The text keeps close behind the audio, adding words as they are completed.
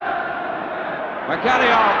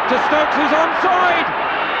Magalhael to Stokes, who's onside.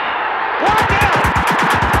 1-0.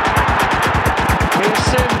 Here's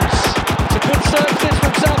Sims. It's a good serve this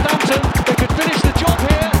from Southampton. They could finish the job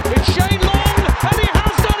here. It's Shane Long, and he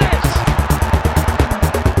has done it.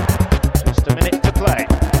 Just a minute to play.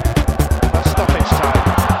 That's stoppage time.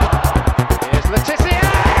 Here's Letizia.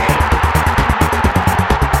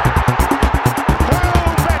 Who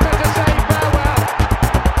better to say farewell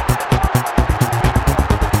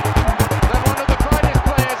than one of the finest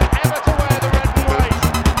players ever to wear the red and white.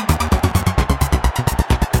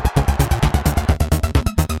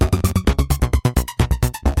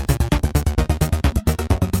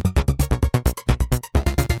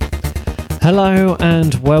 Hello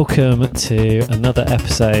and welcome to another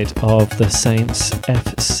episode of the Saints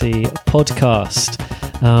FC podcast.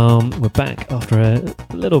 We're back after a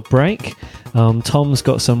little break. Tom's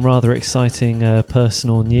got some rather exciting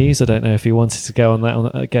personal news. I don't know if he wanted to go on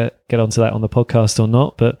that, get onto that on the podcast or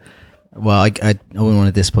not. But well, I wouldn't want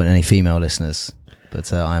to disappoint any female listeners,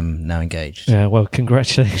 but I'm now engaged. Yeah, well,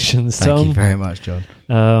 congratulations, Tom. Thank you very much,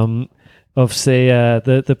 John. Obviously,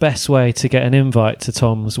 the best way to get an invite to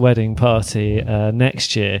Tom's wedding party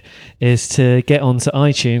next year is to get onto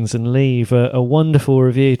iTunes and leave a wonderful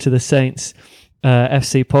review to the Saints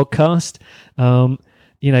FC podcast.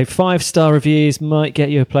 5-star reviews might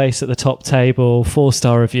get you a place at the top table.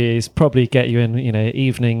 4-star reviews probably get you in,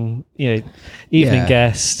 evening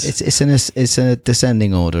guest. It's a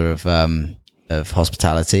descending order of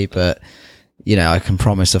hospitality, but. I can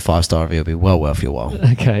promise a 5-star review will be well worth your while.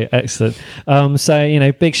 Okay, excellent.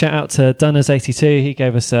 Big shout out to Dunners82. He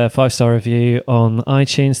gave us a 5-star review on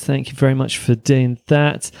iTunes. Thank you very much for doing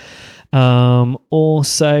that.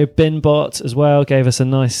 Also, Binbot as well gave us a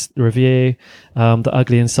nice review. The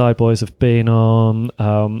Ugly Inside Boys have been on,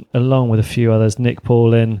 along with a few others. Nick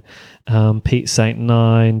Paulin, Pete St.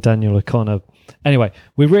 Nine, Daniel O'Connor. Anyway,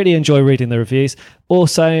 we really enjoy reading the reviews.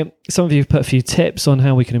 Also, some of you have put a few tips on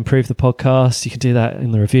how we can improve the podcast. You can do that in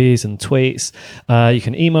the reviews and tweets. You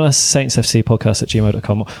can email us,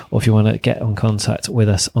 saintsfcpodcast@gmail.com, or if you want to get in contact with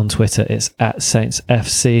us on Twitter, it's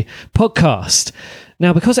 @saintsfcpodcast.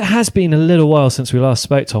 Now, because it has been a little while since we last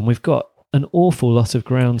spoke, Tom, we've got an awful lot of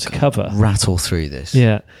ground to cover. Rattle through this.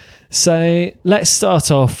 Yeah. So let's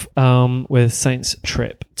start off with Saints'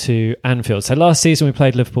 trip to Anfield. So last season we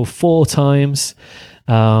played Liverpool 4 times.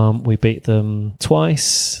 We beat them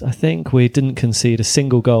twice, I think. We didn't concede a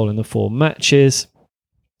single goal in the 4 matches.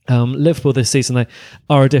 Liverpool this season, they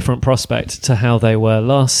are a different prospect to how they were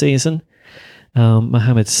last season.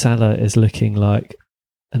 Mohamed Salah is looking like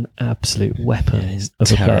an absolute weapon of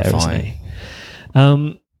a player, isn't he?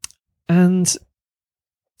 And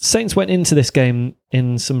Saints went into this game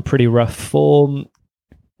in some pretty rough form.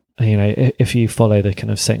 If you follow the kind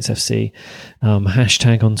of Saints FC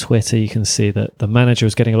hashtag on Twitter, you can see that the manager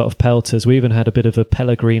was getting a lot of pelters. We even had a bit of a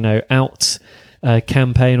Pellegrino out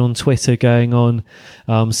campaign on Twitter going on.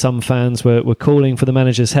 Some fans were calling for the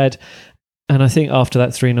manager's head. And I think after that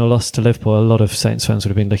 3-0 loss to Liverpool, a lot of Saints fans would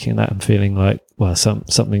have been looking at that and feeling like, well,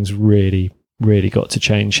 something's really, really got to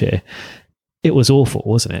change here. It was awful,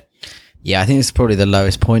 wasn't it? Yeah, I think it's probably the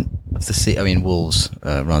lowest point of the season. I mean, Wolves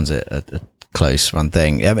runs a close run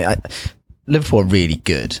thing. I mean, Liverpool are really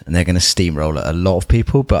good, and they're going to steamroll a lot of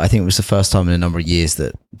people. But I think it was the first time in a number of years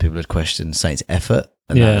that people had questioned Saints' effort,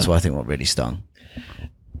 and that was what I think what really stung.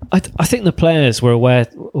 I think the players were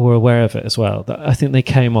aware of it as well. I think they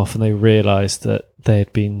came off and they realised that they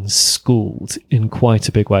had been schooled in quite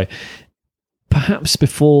a big way. Perhaps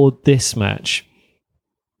before this match.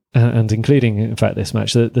 And including, in fact, this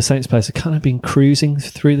match, the Saints players have kind of been cruising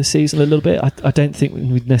through the season a little bit. I don't think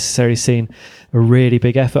we'd necessarily seen a really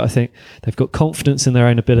big effort. I think they've got confidence in their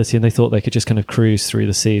own ability and they thought they could just kind of cruise through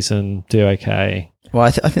the season, do okay. Well,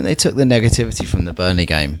 I think they took the negativity from the Burnley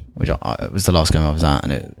game, which was the last game I was at,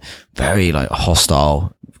 and it very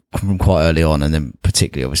hostile from quite early on, and then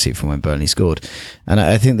particularly obviously from when Burnley scored. And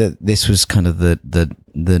I think that this was kind of the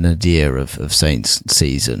nadir of Saints'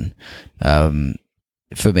 season.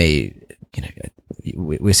 For me,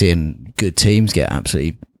 we're seeing good teams get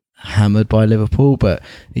absolutely hammered by Liverpool, but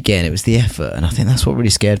again, it was the effort, and I think that's what really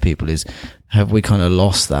scared people is have we kind of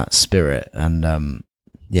lost that spirit? And I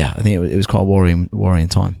think it was quite a worrying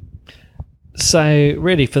time. So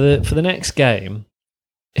really, for the next game,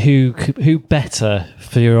 who better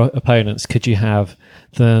for your opponents could you have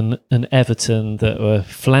than an Everton that were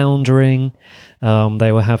floundering?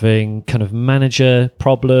 They were having kind of manager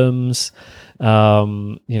problems.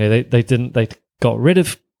 They got rid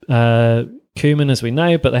of Koeman, as we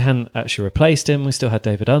know, but they hadn't actually replaced him. We still had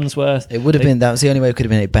David Unsworth. It would have been, that was the only way it could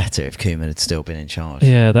have been better if Koeman had still been in charge.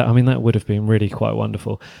 Yeah, that would have been really quite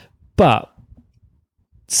wonderful. But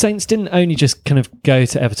Saints didn't only just kind of go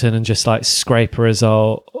to Everton and just like scrape a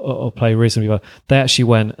result or play reasonably well. They actually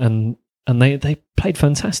went and they played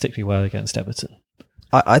fantastically well against Everton.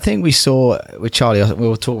 I think we saw with Charlie Austin,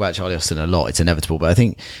 we'll talk about Charlie Austin a lot, it's inevitable, but I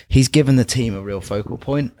think he's given the team a real focal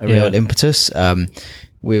point, a real impetus.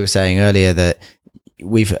 We were saying earlier that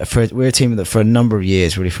we're a team that for a number of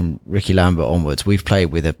years, really from Ricky Lambert onwards, we've played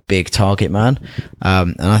with a big target man.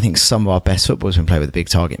 And I think some of our best football has been played with a big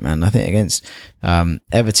target man. And I think against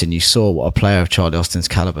Everton, you saw what a player of Charlie Austin's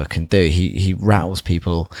caliber can do. He rattles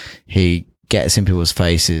people. He gets in people's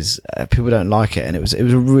faces. People don't like it. And it was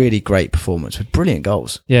a really great performance with brilliant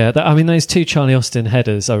goals. Yeah, those two Charlie Austin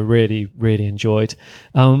headers I really, really enjoyed.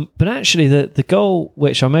 But actually the goal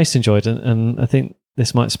which I most enjoyed, and I think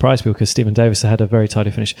this might surprise people because Stephen Davis had a very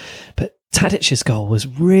tidy finish, but Tadic's goal was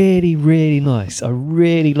really, really nice. I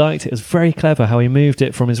really liked it. It was very clever how he moved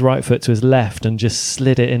it from his right foot to his left and just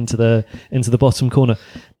slid it into the bottom corner,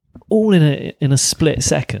 all in a split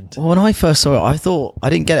second. Well, when I first saw it, I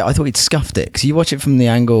didn't get it. I thought he'd scuffed it because you watch it from the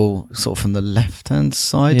angle, sort of from the left hand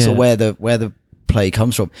side, so where the play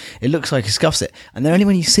comes from. It looks like he scuffs it, and then only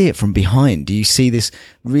when you see it from behind do you see this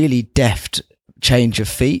really deft change of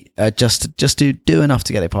feet, just to do enough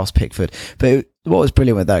to get it past Pickford. But what was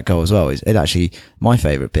brilliant with that goal as well is my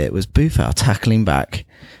favourite bit was Boufal tackling back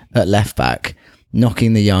at left back,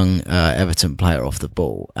 knocking the young Everton player off the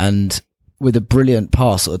ball, and with a brilliant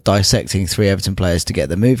pass sort of dissecting three Everton players to get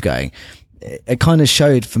the move going. It kind of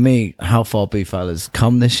showed for me how far Boufal has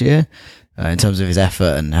come this year in terms of his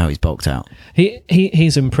effort and how he's bulked out.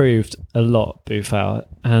 He's improved a lot, Boufal,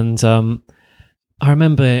 and I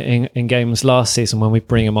remember in games last season when we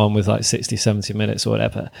bring him on with like 60, 70 minutes or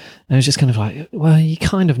whatever, and it's just kind of like, well, you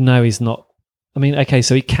kind of know he's not. I mean, okay,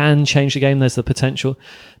 so he can change the game. There's the potential,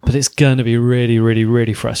 but it's going to be really, really,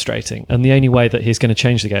 really frustrating. And the only way that he's going to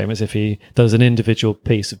change the game is if he does an individual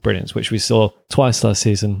piece of brilliance, which we saw twice last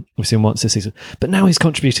season. We've seen once this season. But now he's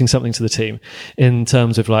contributing something to the team in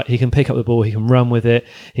terms of like, he can pick up the ball, he can run with it,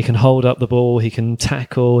 he can hold up the ball, he can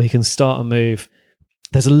tackle, he can start a move.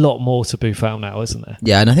 There's a lot more to Boufal now, isn't there?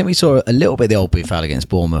 Yeah, and I think we saw a little bit of the old Boufal against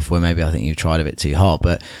Bournemouth, where maybe I think you tried a bit too hard.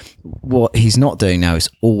 But what he's not doing now is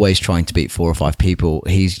always trying to beat 4 or 5 people.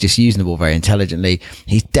 He's just using the ball very intelligently.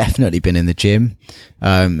 He's definitely been in the gym.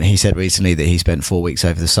 He said recently that he spent 4 weeks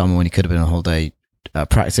over the summer when he could have been on holiday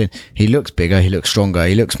practicing. He looks bigger, he looks stronger,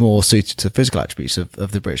 he looks more suited to the physical attributes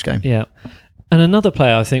of the British game. Yeah. And another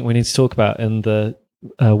player I think we need to talk about in the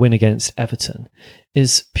win against Everton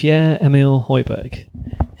is Pierre-Emile Højbjerg.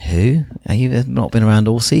 Who? You've not been around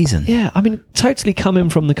all season. Yeah, I mean, totally coming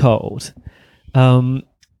from the cold.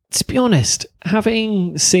 To be honest,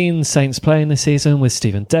 having seen Saints playing this season with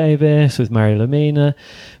Stephen Davis, with Mario Lemina,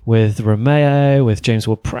 with Romeo, with James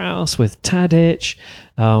Ward-Prowse, with Tadic,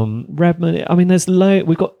 Redmond, I mean,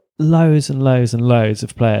 we've got loads and loads and loads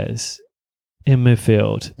of players in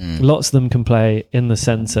midfield. Lots of them can play in the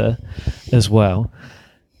centre as well.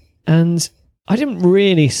 And I didn't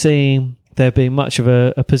really see there being much of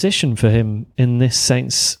a position for him in this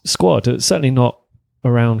Saints squad. It's certainly not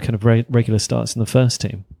around kind of regular starts in the first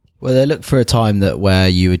team. Well, they look for a time where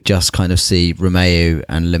you would just kind of see Romeo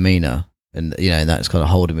and Lemina, and in that kind of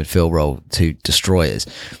holding midfield role to destroyers.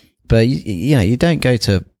 But you don't go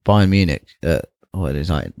to Bayern Munich at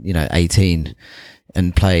 18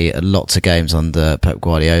 and play lots of games under Pep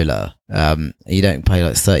Guardiola. You don't play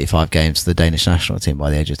like 35 games for the Danish national team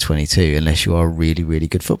by the age of 22 unless you are a really, really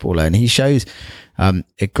good footballer. And he shows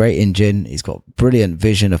a great engine. He's got brilliant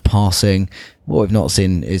vision of passing. What we've not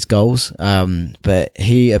seen is goals, but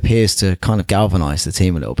he appears to kind of galvanise the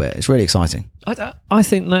team a little bit. It's really exciting. I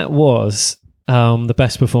think that was the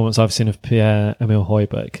best performance I've seen of Pierre-Emile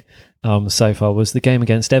Højbjerg so far was the game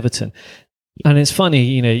against Everton. And it's funny,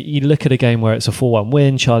 you look at a game where it's a 4-1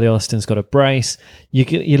 win, Charlie Austin's got a brace,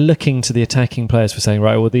 you're looking to the attacking players for saying,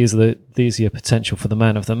 right, well, these are your potential for the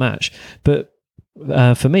man of the match. But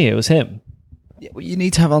for me, it was him. Yeah, well, you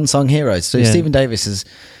need to have unsung heroes. So Stephen Davis is,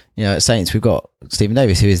 at Saints, we've got Stephen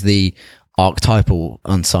Davis, who is the archetypal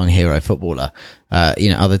unsung hero footballer.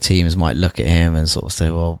 Other teams might look at him and sort of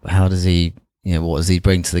say, well, how does he, what does he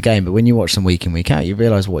bring to the game? But when you watch them week in, week out, you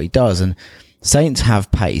realise what he does. And Saints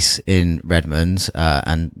have pace in Redmond,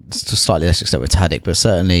 and to slightly less extent with Tadic, but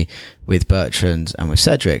certainly with Bertrand and with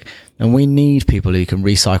Cedric. And we need people who can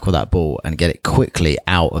recycle that ball and get it quickly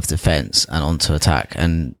out of defence and onto attack.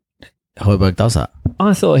 And Højbjerg does that.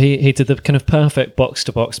 I thought he did the kind of perfect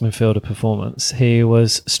box-to-box midfielder performance. He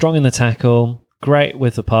was strong in the tackle, great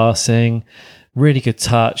with the passing, really good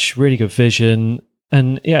touch, really good vision.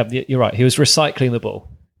 And yeah, you're right. He was recycling the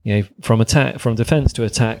ball, from defence to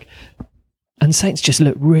attack. And Saints just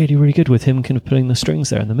looked really, really good with him kind of pulling the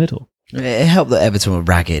strings there in the middle. It helped that Everton were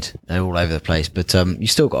ragged. They're all over the place, but you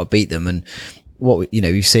still got to beat them. And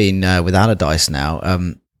we've seen with Allardyce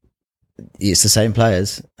now, it's the same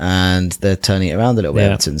players and they're turning it around a little bit,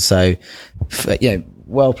 Everton. So,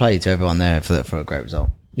 well played to everyone there for a great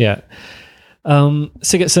result. Yeah.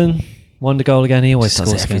 Sigurdsson won the goal again. He always Does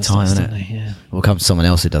scores it every against time, us, isn't doesn't it? he? Yeah. We'll come to someone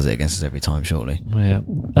else who does it against us every time, shortly. Yeah.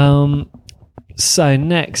 So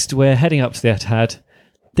next we're heading up to the Etihad.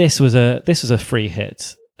 This was a free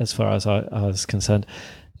hit as far as I was concerned.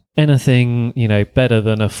 Anything, better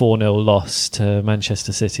than a 4-0 loss to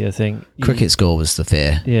Manchester City, I think. Cricket score was the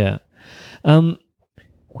fear. Yeah.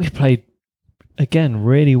 We played, again,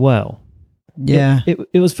 really well. Yeah.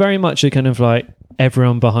 It was very much a kind of like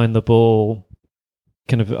everyone behind the ball,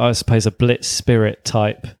 kind of, I suppose, a blitz spirit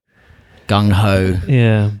type. Gung-ho.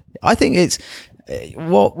 Yeah. I think it's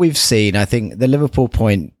what we've seen. I think the Liverpool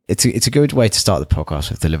point, it's a good way to start the podcast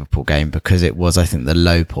with the Liverpool game, because it was, I think, the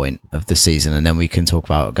low point of the season, and then we can talk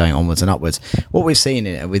about going onwards and upwards. What we've seen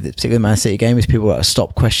with particularly the Man City game is people that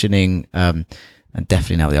stop questioning, and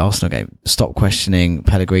definitely now the Arsenal game, stop questioning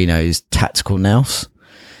Pellegrino's tactical nous.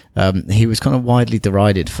 He was kind of widely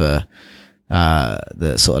derided for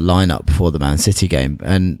the sort of lineup before the Man City game,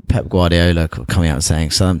 and Pep Guardiola coming out and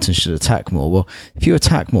saying Southampton should attack more. Well, if you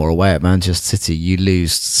attack more away at Manchester City, you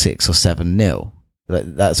lose 6 or 7-0.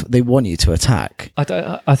 That's they want you to attack.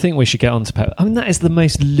 I think we should get on to Pep. I mean, that is the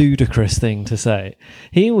most ludicrous thing to say.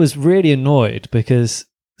 He was really annoyed because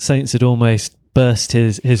Saints had almost burst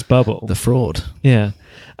his bubble. The fraud. Yeah.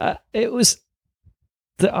 It was...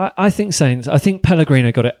 I think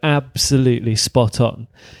Pellegrino got it absolutely spot on.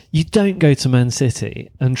 You don't go to Man City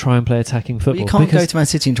and try and play attacking football. Well, you can't go to Man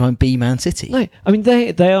City and try and be Man City. No, I mean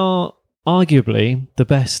they are arguably the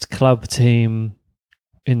best club team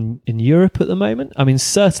in Europe at the moment. I mean,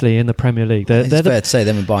 certainly in the Premier League. They're fair to say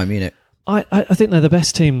them and Bayern Munich. I think they're the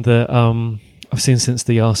best team that I've seen since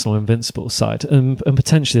the Arsenal Invincible side, and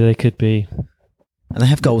potentially they could be. And they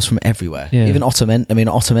have goals from everywhere. Yeah. Even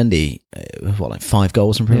Otamendi, 5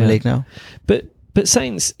 goals in Premier League now? But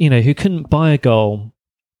Saints, who couldn't buy a goal,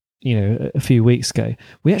 a few weeks ago,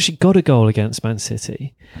 we actually got a goal against Man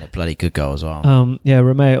City. And a bloody good goal as well.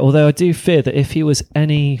 Romeo, although I do fear that if he was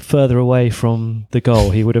any further away from the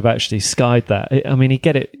goal, he would have actually skied that. I mean, he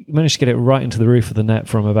managed to get it right into the roof of the net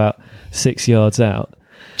from about 6 yards out.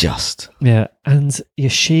 Just. Yeah, and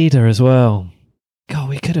Yoshida as well. God,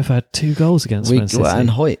 we could have had 2 goals against Man City. And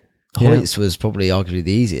Hoyt's was probably arguably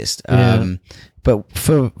the easiest. But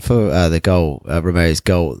for the goal, Romero's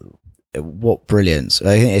goal, what brilliance.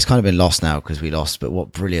 I think it's kind of been lost now because we lost, but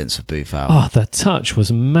what brilliance for Buffon. Oh, the touch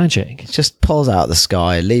was magic. It just pulls out of the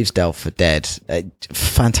sky, leaves Delph for dead.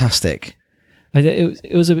 Fantastic.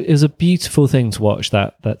 It was a beautiful thing to watch,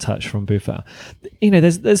 that touch from Buffon.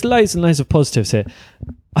 There's loads and loads of positives here.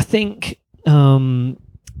 I think...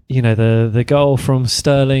 the goal from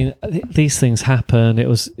Sterling, these things happen. It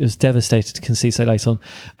was devastated to concede so late on.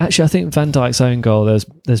 Actually, I think Van Dijk's own goal,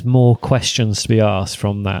 there's more questions to be asked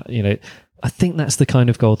from that. I think that's the kind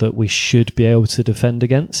of goal that we should be able to defend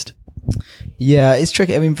against. Yeah, it's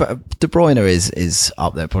tricky. I mean, De Bruyne is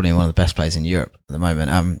up there, probably one of the best players in Europe at the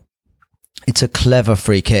moment. It's a clever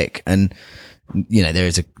free kick, and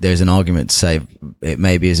there's an argument to say it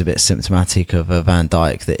maybe is a bit symptomatic of a Van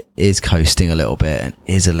Dijk that is coasting a little bit and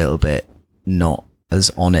is a little bit not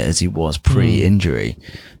as on it as he was pre-injury.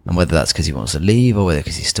 And whether that's because he wants to leave or whether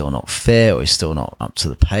because he's still not fit or he's still not up to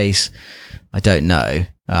the pace, I don't know.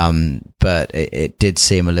 But it did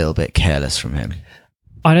seem a little bit careless from him.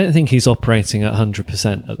 I don't think he's operating at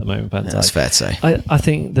 100% at the moment, Van Dijk. That's fair to say. I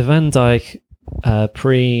think the Van Dijk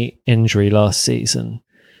pre-injury last season...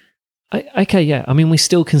 I mean, we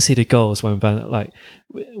still conceded goals when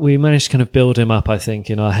we managed to kind of build him up, I think,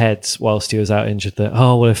 in our heads whilst he was out injured that,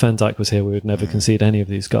 if Van Dijk was here, we would never concede any of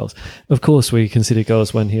these goals. Of course, we conceded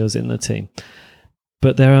goals when he was in the team.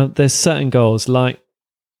 But there's certain goals like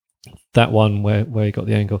that one where he got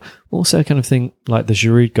the own goal. Also kind of thing like the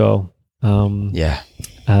Giroud goal.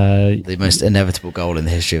 The most inevitable goal in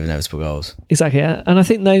the history of inevitable goals. Exactly. And I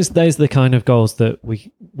think those are the kind of goals that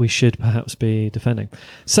we should perhaps be defending.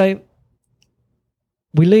 So...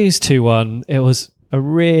 we lose 2-1. It was a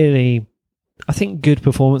really, I think, good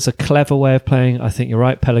performance, a clever way of playing. I think you're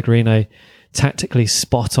right, Pellegrino, tactically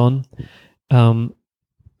spot on.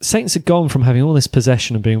 Saints had gone from having all this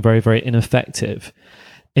possession and being very, very ineffective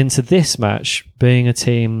into this match being a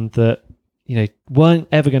team that, weren't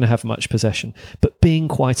ever going to have much possession, but being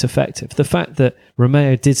quite effective. The fact that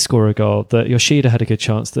Romeo did score a goal, that Yoshida had a good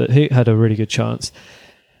chance, that Hoot had a really good chance,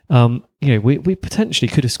 we potentially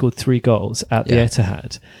could have scored 3 goals at the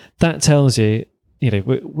Etihad. That tells you,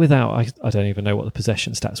 without, I don't even know what the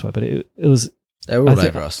possession stats were, but it was... They were all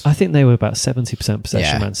over us. I think they were about 70%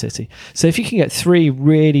 possession, Man City. So if you can get 3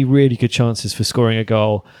 really, really good chances for scoring a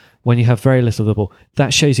goal when you have very little of the ball,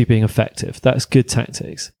 that shows you being effective. That's good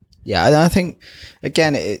tactics. Yeah, and I think,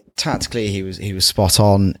 again, tactically he was spot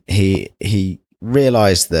on. He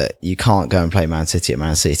realised that you can't go and play Man City at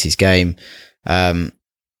Man City's game.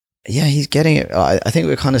 He's getting it. I think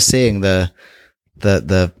we're kind of seeing the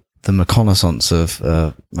reconnaissance of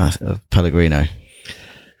Pellegrino.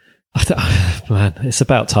 Man, it's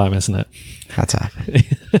about time, isn't it? Had to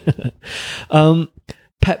happen.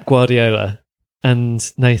 Pep Guardiola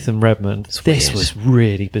and Nathan Redmond. This was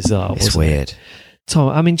really bizarre. It's weird. Tom,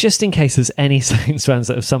 I mean, just in case there's any Saints fans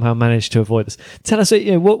that have somehow managed to avoid this, tell us,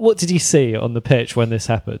 what did you see on the pitch when this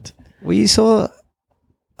happened? Well, you saw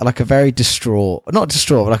like a very not distraught,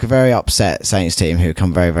 but like a very upset Saints team who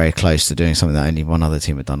come very, very close to doing something that only one other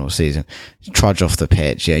team had done all season. Trudge off the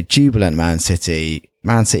pitch, jubilant Man City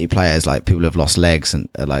players, like people who have lost legs and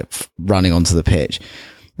are like running onto the pitch.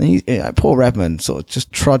 And poor Redmond sort of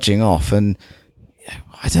just trudging off, and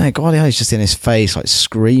I don't know, Guardiola's just in his face, like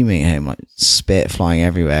screaming at him, like spit flying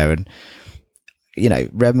everywhere. And,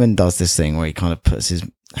 Redmond does this thing where he kind of puts his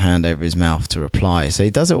hand over his mouth to reply. So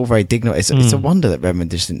he does it all very dignified. It's a wonder that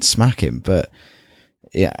Redmond just didn't smack him. But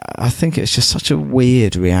yeah, I think it's just such a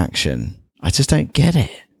weird reaction. I just don't get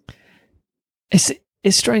it. It's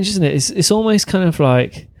strange, isn't it? It's almost kind of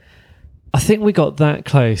like, I think we got that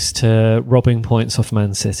close to robbing points off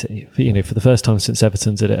Man City, for the first time since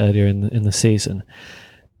Everton did it earlier in the season.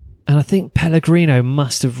 And I think Pellegrino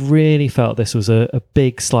must have really felt this was a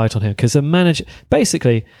big slight on him, because the manager,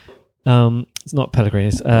 basically, it's not Pellegrino,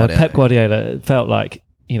 it's Pep Guardiola felt like,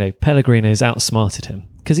 Pellegrino's outsmarted him,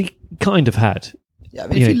 because he kind of had. Yeah, I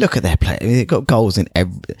mean, if you look at their play, they've got goals in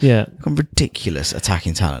ridiculous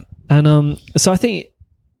attacking talent. And so I think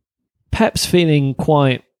Pep's feeling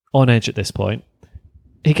quite on edge at this point.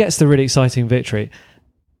 He gets the really exciting victory.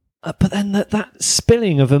 But then that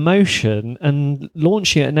spilling of emotion and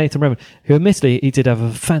launching it at Nathan Redmond, who admittedly he did have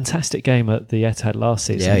a fantastic game at the Etihad last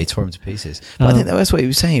season. Yeah, he tore him to pieces. But I think that's what he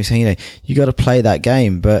was saying. He was saying, you got to play that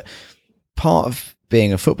game. But part of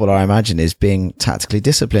being a footballer, I imagine, is being tactically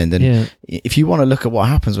disciplined. And if you want to look at what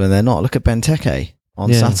happens when they're not, look at Benteke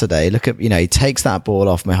on Saturday. Look at, he takes that ball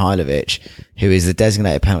off Mihailovic, who is the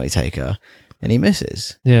designated penalty taker, and he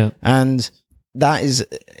misses. Yeah. And that is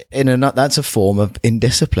that's a form of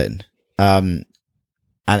indiscipline. And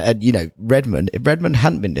Redmond, if Redmond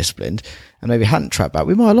hadn't been disciplined and maybe hadn't tracked back,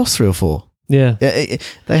 we might have lost 3 or 4. Yeah.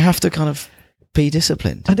 They have to kind of be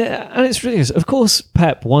disciplined. And it's really, of course,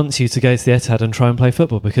 Pep wants you to go to the Etihad and try and play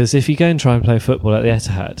football, because if you go and try and play football at the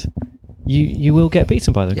Etihad, you will get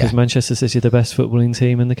beaten by them, because Manchester City are the best footballing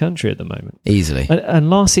team in the country at the moment. Easily. And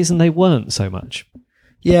last season they weren't so much.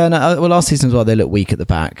 Yeah, no, well, last season as well, they looked weak at the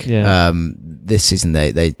back. Yeah. This season,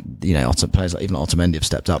 they players like even Otamendi have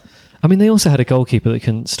stepped up. I mean, they also had a goalkeeper that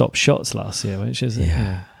can stop shots last year, which is...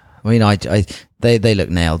 Yeah. I mean, they look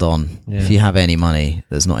nailed on. Yeah. If you have any money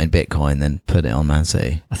that's not in Bitcoin, then put it on Man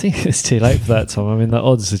City. I think it's too late for that, Tom. I mean, the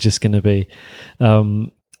odds are just going to be...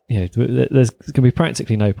 there's going to be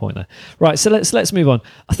practically no point there. Right, so let's move on.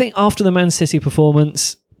 I think after the Man City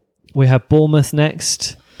performance, we have Bournemouth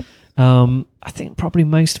next. I think probably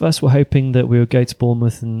most of us were hoping that we would go to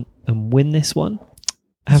Bournemouth and win this one.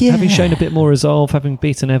 Having shown a bit more resolve, having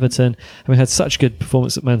beaten Everton, having had such good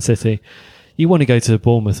performance at Man City, you want to go to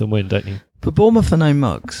Bournemouth and win, don't you? But Bournemouth are no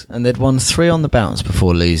mugs, and they'd won 3 on the bounce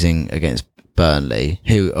before losing against Burnley,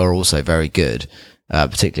 who are also very good,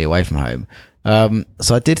 particularly away from home.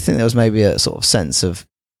 So I did think there was maybe a sort of sense of,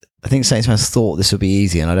 I think Saints fans thought this would be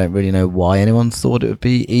easy, and I don't really know why anyone thought it would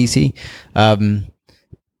be easy.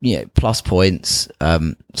 Plus points.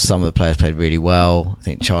 Some of the players played really well. I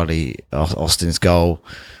think Charlie Austin's goal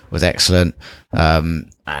was excellent.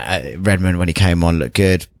 Redmond, when he came on, looked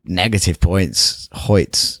good. Negative points.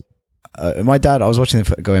 Hoyt. My dad, I was watching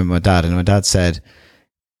the game with my dad, and my dad said,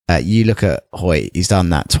 you look at Hoyt, he's done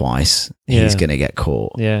that twice. He's going to get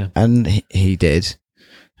caught. Yeah. And he did.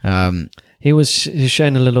 He was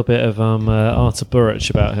showing a little bit of Artur Buric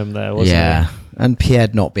about him there, wasn't he? Yeah. And Pierre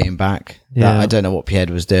not being back. I don't know what Pierre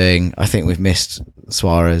was doing. I think we've missed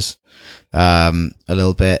Suarez a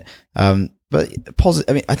little bit. But positive.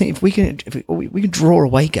 I mean, I think if we can draw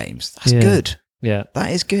away games, that's good. Yeah,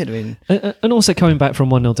 that is good. I mean, and also coming back from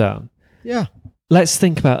 1-0 down. Yeah. Let's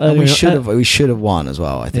think about earlier. We should have won as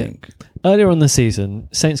well, I think. Earlier on the season,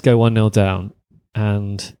 Saints go 1-0 down,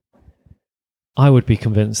 and I would be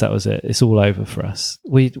convinced that was it. It's all over for us.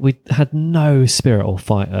 We had no spirit or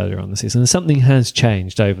fight earlier on the season, and something has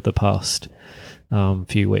changed over the past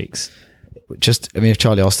few weeks. If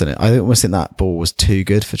Charlie Austin, I almost think that ball was too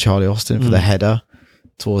good for Charlie Austin for the header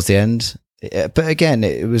towards the end. But again,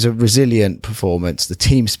 it was a resilient performance. The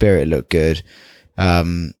team spirit looked good.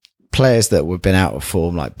 Players that were been out of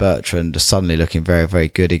form, like Bertrand, are suddenly looking very, very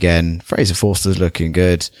good again. Fraser Forster's looking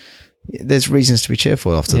good. There's reasons to be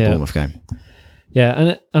cheerful after the Bournemouth game.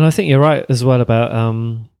 Yeah, and I think you're right as well about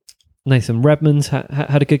Nathan Redmond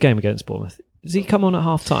had a good game against Bournemouth. Does he come on at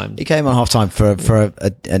half time? He came on half time for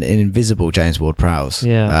an invisible James Ward-Prowse,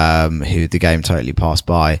 who the game totally passed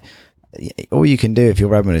by. All you can do if you're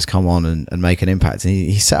Redmond is come on and make an impact. And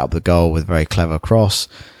he set up the goal with a very clever cross,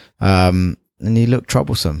 and he looked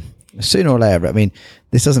troublesome. Sooner or later, I mean,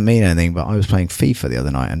 this doesn't mean anything, but I was playing FIFA the other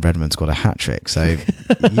night and Redmond's got a hat-trick. So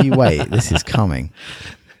you wait, this is coming.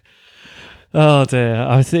 Oh dear,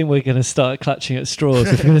 I think we're going to start clutching at straws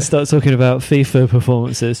if we're going to start talking about FIFA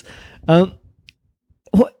performances. I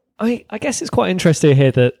guess it's quite interesting to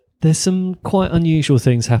hear that there's some quite unusual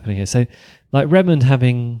things happening here. So, like Redmond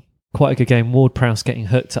having quite a good game, Ward-Prowse getting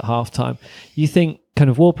hooked at halftime. You think kind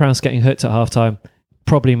of Ward-Prowse getting hooked at halftime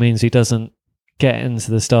probably means he doesn't get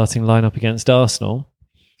into the starting lineup against Arsenal,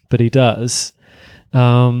 but he does.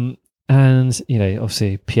 And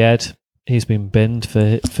obviously Pied, he's been binned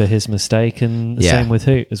for his mistake, and the same with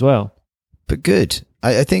Hoot as well. But good.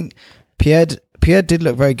 I think Pied did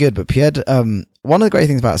look very good, but Pied, one of the great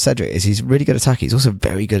things about Cedric is he's really good at attacking. He's also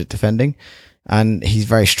very good at defending, and he's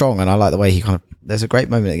very strong. And I like the way he there's a great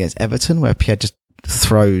moment against Everton where Pied just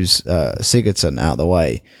throws Sigurdsson out of the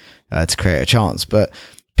way to create a chance. But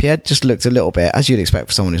Pied just looked a little bit, as you'd expect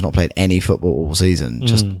for someone who's not played any football all season,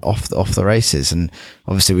 just off the races. And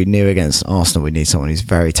obviously we knew against Arsenal we need someone who's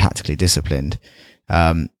very tactically disciplined.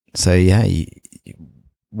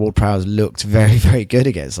 Ward-Prowse looked very, very good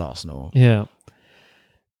against Arsenal. Yeah.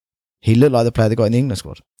 He looked like the player they got in the England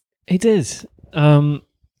squad. He did. So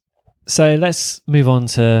let's move on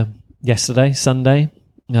to yesterday, Sunday.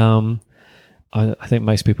 I think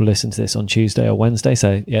most people listen to this on Tuesday or Wednesday.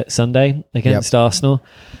 So yeah, Sunday against Arsenal.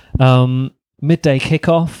 Midday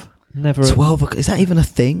kickoff. Never 12. Is that even a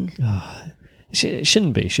thing? It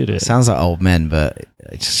shouldn't be, should it? Sounds like old men, but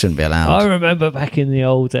it just shouldn't be allowed. I remember back in the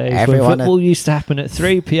old days when football used to happen at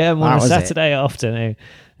 3 p.m. on a Saturday afternoon.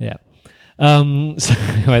 Yeah. So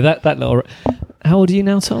anyway, that little. How old are you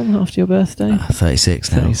now, Tom? After your birthday?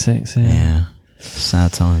 36 now. 36. Yeah.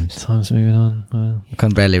 Sad times. Time's moving on. Well, I can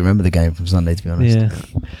barely remember the game from Sunday, to be honest.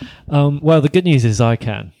 Yeah. Well, the good news is I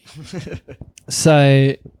can.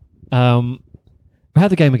 So, we had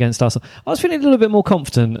the game against Arsenal. I was feeling a little bit more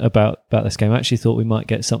confident about this game. I actually thought we might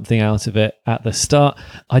get something out of it at the start.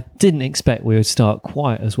 I didn't expect we would start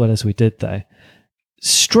quite as well as we did, though.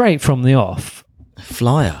 Straight from the off.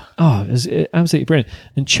 Flyer. Oh, it was absolutely brilliant.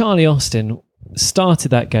 And Charlie Austin started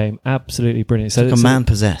that game absolutely brilliant. So like a man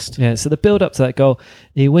possessed. Yeah, so the build up to that goal,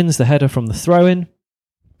 he wins the header from the throw-in.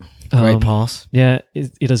 Great pass. Yeah,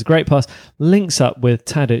 he does a great pass. Links up with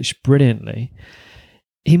Tadic brilliantly.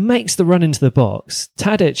 He makes the run into the box.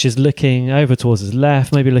 Tadic is looking over towards his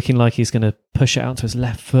left, maybe looking like he's going to push it out to his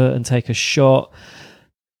left foot and take a shot.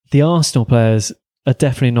 The Arsenal players are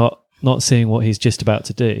definitely not seeing what he's just about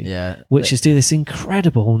to do. Yeah. Which is do this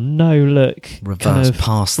incredible no-look reverse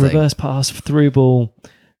pass through ball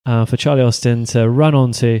for Charlie Austin to run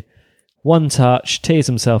onto. One touch, tees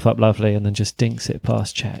himself up lovely, and then just dinks it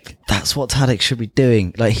past Cech. That's what Tadic should be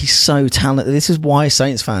doing. Like, he's so talented. This is why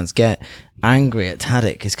Saints fans get angry at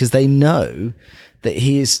Tadic, is because they know that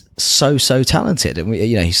he is so talented. And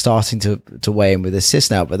he's starting to weigh in with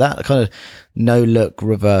assists now, but that kind of no-look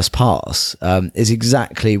reverse pass is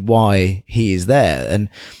exactly why he is there. And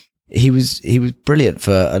he was brilliant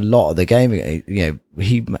for a lot of the game.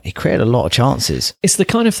 He created a lot of chances. It's the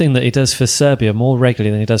kind of thing that he does for Serbia more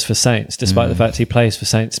regularly than he does for Saints, despite the fact he plays for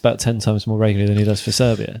Saints about 10 times more regularly than he does for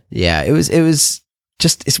Serbia. Yeah, it was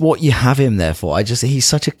just, it's what you have him there for. He's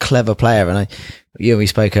such a clever player. And we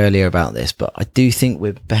spoke earlier about this, but I do think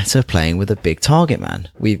we're better playing with a big target man.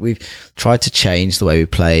 We've tried to change the way we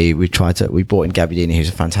play. We brought in Gabbiadini, who's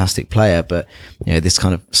a fantastic player, but this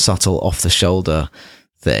kind of subtle off the shoulder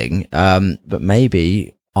thing. But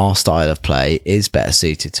maybe our style of play is better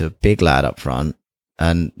suited to a big lad up front,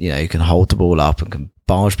 and who can hold the ball up and can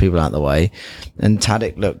barge people out of the way. And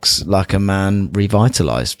Tadic looks like a man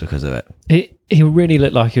revitalised because of it. He really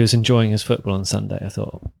looked like he was enjoying his football on Sunday, I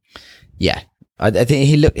thought. Yeah, I think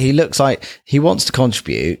he looks like he wants to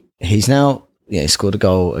contribute. He's now scored a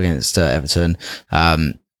goal against Everton.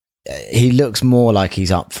 He looks more like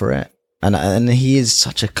he's up for it. And he is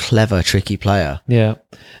such a clever, tricky player. Yeah,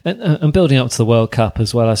 and building up to the World Cup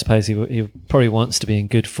as well. I suppose he probably wants to be in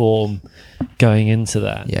good form going into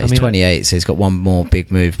that. Yeah, he's 28, so he's got one more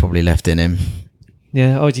big move probably left in him.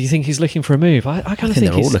 Yeah. Oh, do you think he's looking for a move? I kind of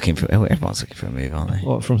think they're all looking for. Everyone's looking for a move, aren't they?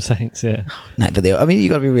 What, from Saints? Yeah. No, but you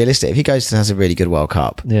got to be realistic. If he goes and has a really good World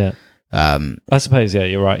Cup, Yeah. I suppose. Yeah,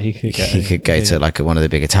 you're right. He could go to like one of the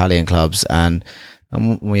big Italian clubs, and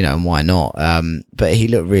why not? But he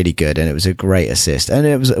looked really good, and it was a great assist, and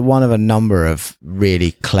it was one of a number of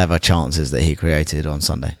really clever chances that he created on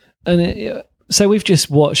Sunday. And so we've just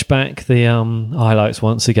watched back the highlights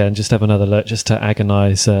once again, just have another look, just to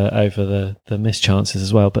agonise over the missed chances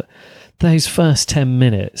as well. But those first 10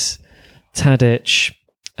 minutes, Tadic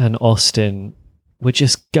and Austin were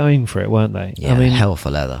just going for it, weren't they? Yeah, hell for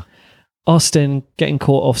leather. Austin getting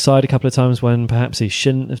caught offside a couple of times when perhaps he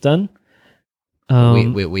shouldn't have done.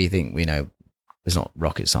 We think it's not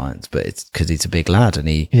rocket science, but it's because he's a big lad and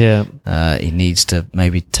he needs to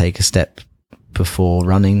maybe take a step before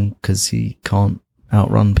running because he can't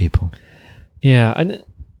outrun people. Yeah, and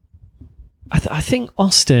I think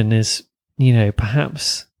Austin is,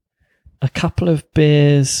 perhaps a couple of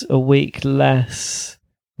beers a week less,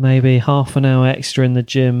 maybe half an hour extra in the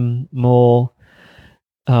gym more,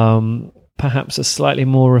 perhaps a slightly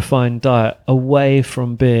more refined diet away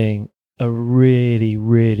from being a really,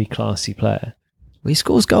 really classy player. He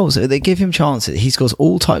scores goals. They give him chances. He scores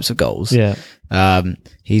all types of goals. Yeah.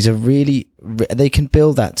 He's a really. They can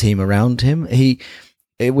build that team around him. It'd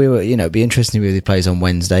be interesting if he plays on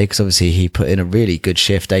Wednesday because obviously he put in a really good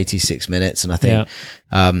shift, 86 minutes, and I think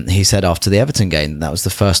he said after the Everton game that was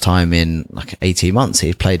the first time in like 18 months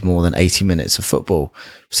he'd played more than 80 minutes of football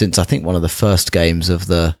since I think one of the first games of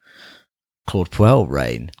the Claude Puel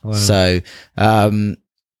reign. Wow. So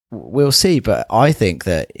we'll see, but I think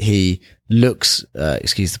that he looks,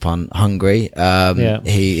 excuse the pun, hungry.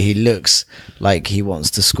 He looks like he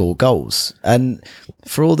wants to score goals. And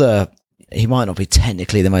for all he might not be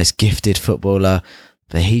technically the most gifted footballer,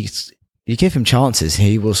 but you give him chances,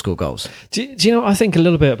 he will score goals. Do you know what I think a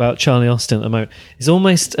little bit about Charlie Austin at the moment? He's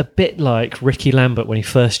almost a bit like Ricky Lambert when he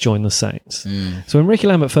first joined the Saints. So when Ricky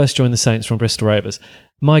Lambert first joined the Saints from Bristol Rovers,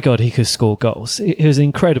 my God, he could score goals. He was an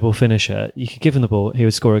incredible finisher. You could give him the ball, he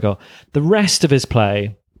would score a goal. The rest of his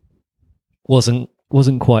play wasn't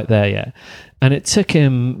quite there yet. And it took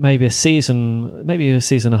him maybe a season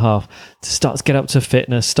and a half to start to get up to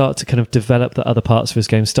fitness, start to kind of develop the other parts of his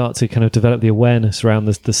game, start to kind of develop the awareness around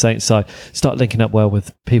the Saints side, start linking up well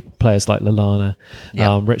with players like Lallana,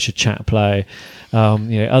 Richard Chatplay,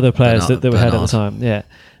 other players that we had at the time. Yeah.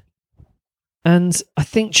 And I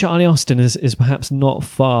think Charlie Austin is perhaps not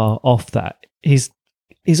far off that. He's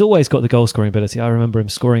always got the goal scoring ability. I remember him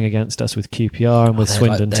scoring against us with QPR and with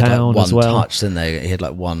Swindon Town as well. One touch, didn't they? He had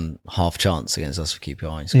like one half chance against us for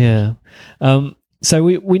QPR. Yeah. So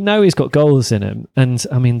we know he's got goals in him. And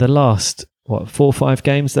I mean, the last, 4 or 5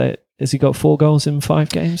 games, has he got 4 goals in 5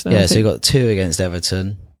 games now? Yeah, so he got 2 against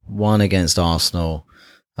Everton, 1 against Arsenal,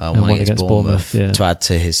 one against Bournemouth to add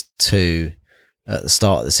to his 2 at the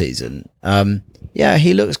start of the season.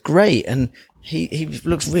 He looks great and he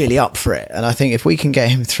looks really up for it. And I think if we can get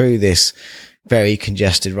him through this very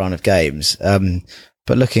congested run of games,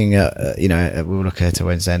 but looking at, we'll look ahead to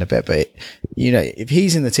Wednesday in a bit, but, if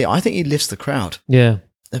he's in the team, I think he lifts the crowd. Yeah.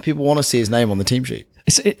 And people want to see his name on the team sheet.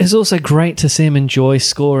 It's also great to see him enjoy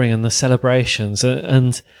scoring and the celebrations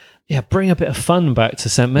and bring a bit of fun back to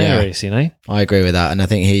St Mary's, I agree with that. And I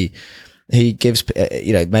think he gives,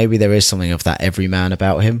 maybe there is something of that everyman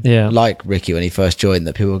about him. Yeah. Like Ricky when he first joined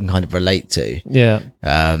that people can kind of relate to. Yeah.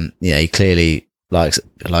 He clearly likes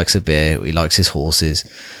a beer. He likes his horses.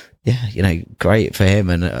 Yeah. Great for him.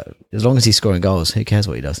 And as long as he's scoring goals, who cares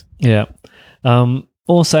what he does? Yeah.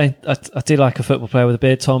 Also, I do like a football player with a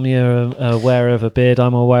beard. Tom, you're aware of a beard.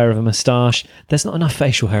 I'm aware of a moustache. There's not enough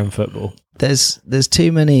facial hair in football. There's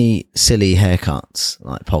too many silly haircuts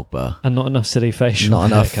like Pogba, and not enough silly facial. Not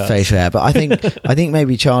enough facial hair. But I think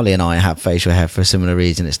maybe Charlie and I have facial hair for a similar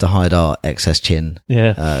reason. It's to hide our excess chin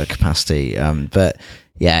capacity. But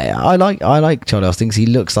yeah, I like Charlie Austin because he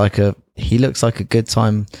looks like a good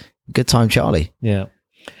time Charlie. Yeah.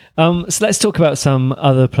 So let's talk about some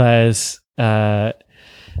other players.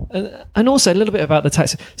 And also a little bit about the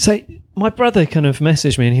tactics. So my brother kind of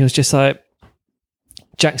messaged me and he was just like,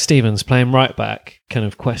 Jack Stevens playing right back, kind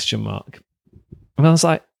of question mark. And I was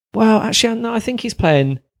like, well, actually, no, I think he's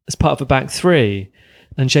playing as part of a back 3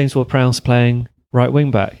 and James Ward-Prowse playing right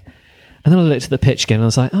wing back. And then I looked at the pitch again and I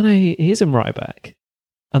was like, oh no, he is in right back.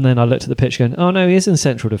 And then I looked at the pitch going, oh no, he is in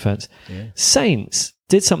central defence. Yeah. Saints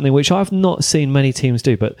did something which I've not seen many teams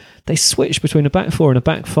do, but they switched between a back four and a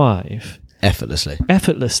back five effortlessly.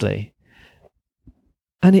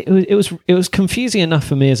 And it was confusing enough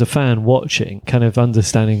for me as a fan watching, kind of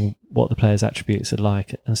understanding what the players' attributes are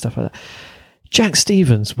like and stuff like that. Jack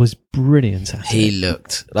Stephens was brilliant at it. He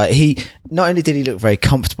looked like not only did he look very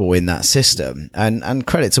comfortable in that system, and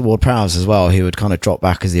credit to Ward-Prowse as well, he would kind of drop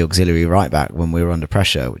back as the auxiliary right back when we were under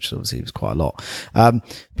pressure, which obviously was quite a lot.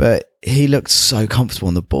 But he looked so comfortable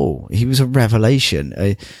on the ball. He was a revelation.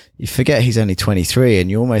 You forget he's only 23, and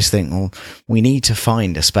you almost think, well, we need to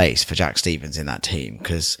find a space for Jack Stephens in that team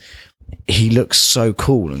because he looks so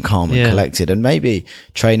cool and calm and collected. And maybe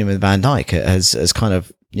training with Van Dijk has kind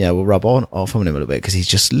of, will rub off on him a little bit because he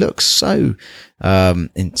just looks so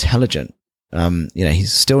intelligent. He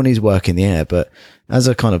still needs work in the air, but as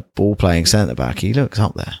a kind of ball playing centre back, he looks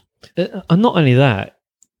up there. And not only that,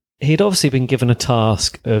 he'd obviously been given a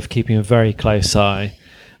task of keeping a very close eye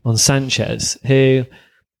on Sanchez, who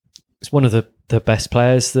is one of the best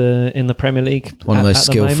players in the Premier League. One of the most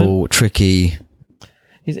skillful, tricky,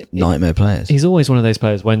 nightmare players. He's always one of those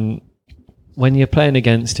players when you're playing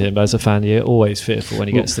against him as a fan, you're always fearful when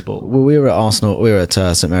he gets the ball. Well, we were at Arsenal. We were at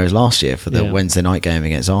St Mary's last year for the Wednesday night game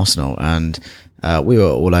against Arsenal, and we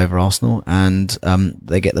were all over Arsenal. And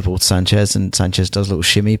they get the ball to Sanchez, and Sanchez does a little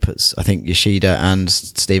shimmy, puts I think Yoshida and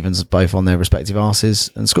Stephens both on their respective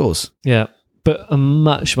arses and scores. Yeah, but a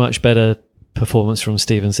much better performance from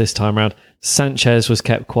Stephens this time around. Sanchez was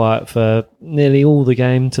kept quiet for nearly all the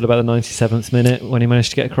game till about the 97th minute when he managed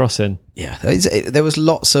to get a cross in. Yeah, there was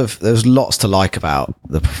lots to like about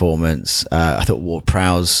the performance. I thought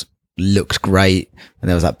Ward-Prowse looked great, and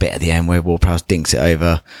there was that bit at the end where Ward-Prowse dinks it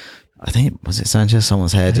over. I think was it Sanchez,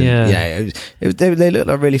 someone's head. And they looked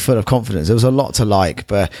like really full of confidence. There was a lot to like,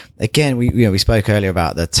 but again, we spoke earlier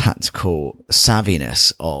about the tactical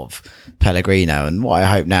savviness of Pellegrino, and what I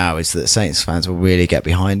hope now is that Saints fans will really get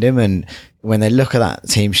behind him. And when they look at that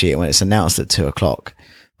team sheet, when it's announced at 2:00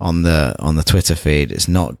 on the Twitter feed, it's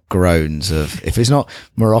not groans of, if it's not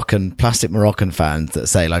plastic Moroccan fans that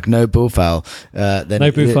say like no Boufal, then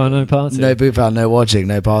no Boufal, no party, no Boufal, no watching,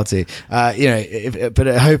 no party. But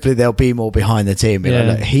hopefully there'll be more behind the team.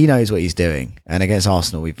 Like, look, he knows what he's doing, and against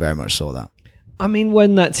Arsenal, we very much saw that. I mean,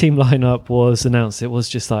 when that team lineup was announced, it was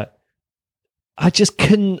just like I just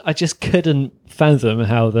couldn't fathom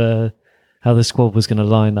how the squad was going to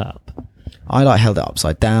line up. I held it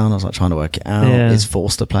upside down. I was trying to work it out. Yeah. Is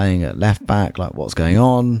Forster playing at left back? What's going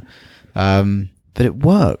on? But it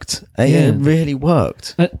worked. It really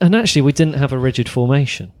worked. And actually, we didn't have a rigid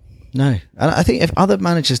formation. No. And I think if other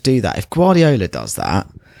managers do that, if Guardiola does that,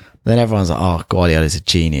 then everyone's like, oh, Guardiola's a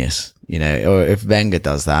genius. Or if Wenger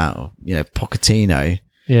does that, or, Pochettino.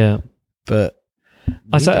 Yeah. But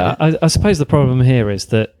I suppose the problem here is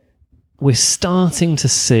that we're starting to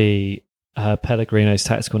see Pellegrino's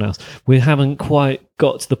tactical nous. We haven't quite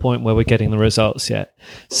got to the point where we're getting the results yet.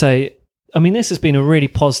 So, I mean, this has been a really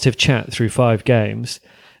positive chat through 5 games.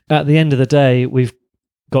 At the end of the day, we've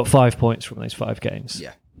got 5 points from those 5 games.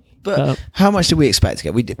 Yeah. But how much did we expect to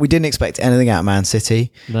get? We didn't expect anything out of Man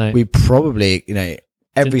City. No. We probably,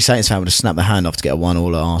 every Saints fan would have snapped their hand off to get a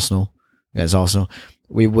 1-1 at Arsenal, against Arsenal.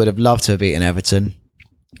 We would have loved to have beaten Everton.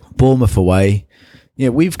 Bournemouth away.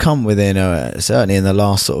 We've come within, certainly in the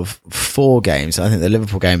last sort of 4 games. I think the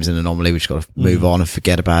Liverpool game is an anomaly. We've got to move on and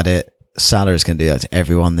forget about it. Salah is going to do that to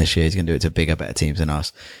everyone this year. He's going to do it to bigger, better teams than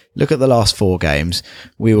us. Look at the last 4 games.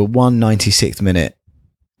 We were 196th minute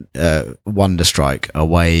wonder strike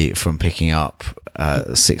away from picking up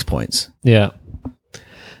 6 points. Yeah.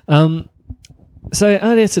 So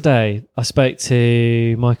earlier today, I spoke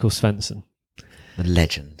to Michael Svensson. The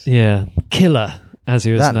legend. Yeah. Killer. As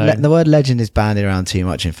he was known. The word legend is bandied around too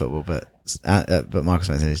much in football, but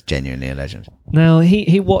Michael Svensson is genuinely a legend. Now,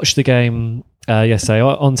 he watched the game yesterday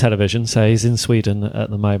on television, so he's in Sweden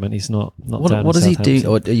at the moment. He's not down what in does he do?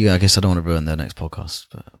 Or, I guess I don't want to ruin their next podcast.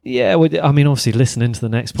 But. Yeah, I mean, obviously, listen into the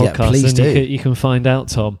next podcast. Yeah, please do. You can find out,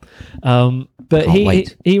 Tom. But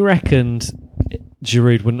he reckoned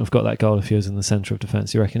Giroud wouldn't have got that goal if he was in the centre of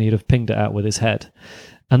defence. He reckoned he'd have pinged it out with his head.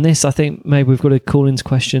 And this, I think, maybe we've got to call into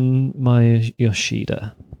question Maya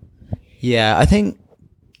Yoshida. Yeah, I think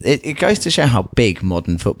it goes to show how big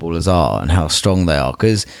modern footballers are and how strong they are.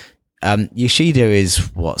 Because Yoshida is,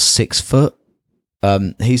 6 foot?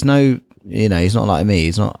 He's he's not like me.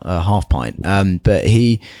 He's not a half pint. But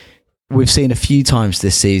we've seen a few times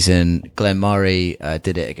this season, Glenn Murray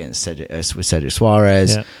did it against with Cedric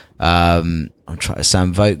Suarez.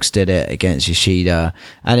 Sam Vokes did it against Yoshida,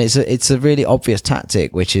 and it's a really obvious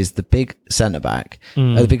tactic, which is the big centre back,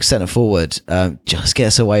 the big centre forward, just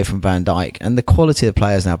gets away from Van Dijk, and the quality of the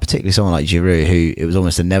players now, particularly someone like Giroud, who it was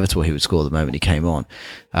almost inevitable he would score the moment he came on.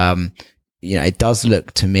 It does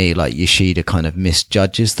look to me like Yoshida kind of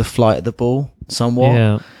misjudges the flight of the ball somewhat.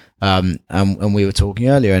 Yeah. And we were talking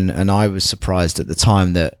earlier, and I was surprised at the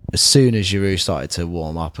time that as soon as Giroud started to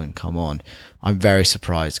warm up and come on, I'm very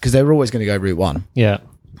surprised because they were always going to go route one. Yeah.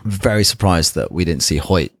 I'm very surprised that we didn't see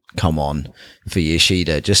Hoyt come on for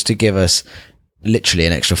Yoshida just to give us literally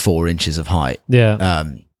an extra 4 inches of height. Yeah.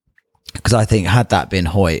 Because I think had that been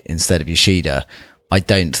Hoyt instead of Yoshida, I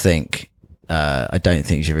don't think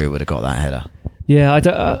Giroud would have got that header. Yeah,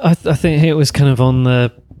 I think it was kind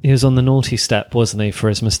of he was on the naughty step, wasn't he, for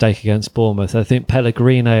his mistake against Bournemouth. I think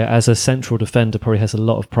Pellegrino, as a central defender, probably has a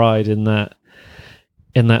lot of pride in that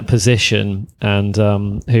position, and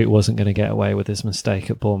who wasn't going to get away with his mistake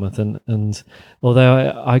at Bournemouth. And although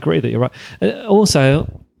I agree that you're right,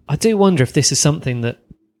 also I do wonder if this is something that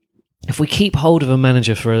if we keep hold of a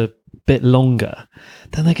manager for a bit longer,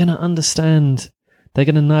 then they're going to understand. They're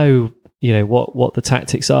going to know, what the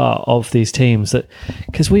tactics are of these teams. That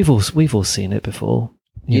because we've all seen it before.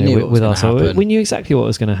 You knew with Arsenal, we knew exactly what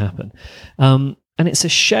was going to happen, and it's a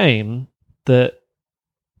shame that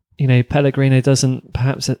Pellegrino doesn't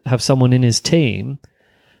perhaps have someone in his team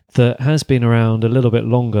that has been around a little bit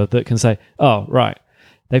longer that can say, "Oh, right,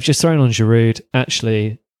 they've just thrown on Giroud.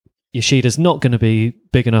 Actually, Yoshida's not going to be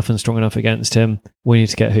big enough and strong enough against him. We need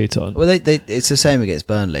to get Hoot on." Well, it's the same against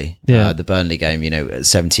Burnley. Yeah. The Burnley game, at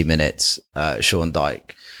 70 minutes, Sean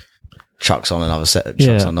Dyche chucks on another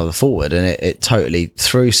on another forward, and it totally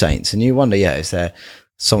threw Saints. And you wonder, is there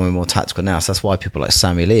someone more tactical now? So that's why people like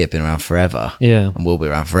Sammy Lee have been around forever, and will be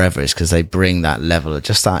around forever, is because they bring that level of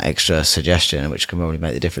just that extra suggestion, which can really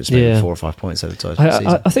make the difference, maybe 4 or 5 points over the time of the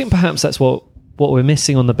season. I think perhaps that's what we're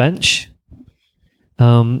missing on the bench.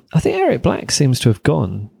 I think Eric Black seems to have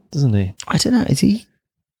gone, doesn't he? I don't know. Is he?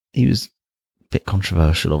 He was a bit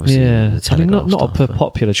controversial, obviously. Yeah, not stuff, a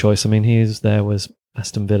popular choice. I mean, was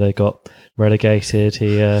Aston Villa got relegated.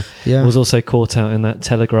 He was also caught out in that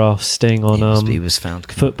Telegraph sting on he was found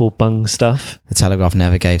football bung stuff. The Telegraph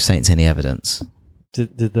never gave Saints any evidence.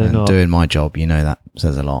 Did they not? Doing my job, that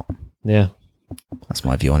says a lot. Yeah, that's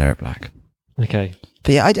my view on Eric Black. Okay,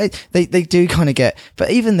 but yeah, they do kind of get.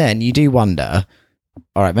 But even then, you do wonder.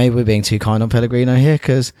 All right, maybe we're being too kind on Pellegrino here,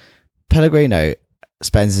 because Pellegrino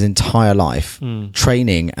spends his entire life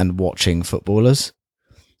training and watching footballers.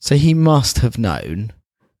 So he must have known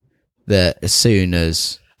that as soon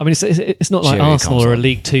as... I mean, it's not like Arsenal or a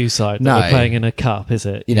League Two side that are playing in a cup, is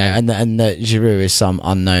it? And that Giroud is some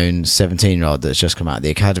unknown 17-year-old that's just come out of the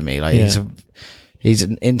academy. Like he's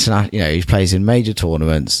an international... he plays in major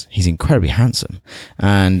tournaments. He's incredibly handsome.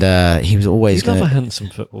 And he was always going to... You love a handsome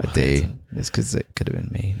footballer. I do. It's because it could have been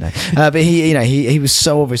me. No. But he was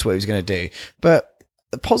so obvious what he was going to do. But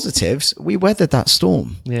the positives, we weathered that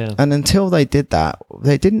storm. Yeah. And until they did that,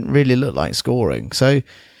 they didn't really look like scoring. So,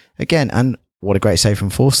 again, and what a great save from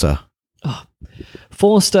Forster. Oh,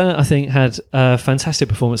 Forster, I think, had a fantastic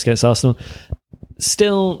performance against Arsenal.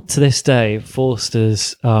 Still, to this day,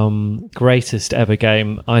 Forster's greatest ever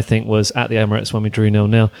game, I think, was at the Emirates when we drew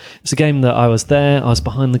 0-0. It's a game that I was there. I was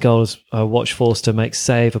behind the goals. I watched Forster make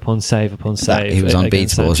save upon save upon save. He was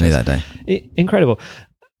unbeatable, wasn't he, that day? Incredible.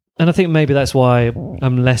 And I think maybe that's why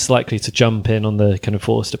I'm less likely to jump in on the kind of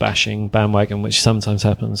Forster bashing bandwagon, which sometimes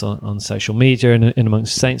happens on social media and in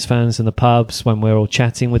amongst Saints fans in the pubs when we're all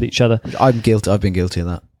chatting with each other. I'm guilty. I've been guilty of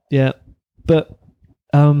that. Yeah. But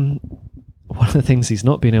one of the things he's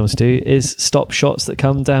not been able to do is stop shots that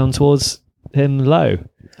come down towards him low.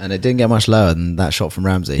 And it didn't get much lower than that shot from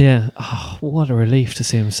Ramsey. Yeah. Oh, what a relief to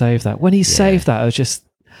see him save that. When he saved that,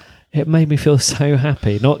 it made me feel so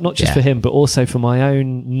happy, not just for him, but also for my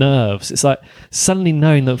own nerves. It's like suddenly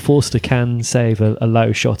knowing that Forster can save a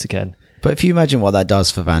low shot again. But if you imagine what that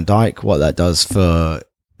does for Van Dijk, what that does for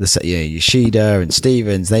Yoshida and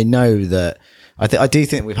Stevens, they know that. I do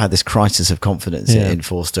think we've had this crisis of confidence in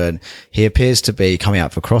Forster, and he appears to be coming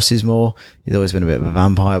out for crosses more. He's always been a bit of a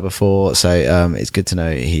vampire before, so it's good to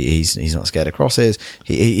know he's not scared of crosses.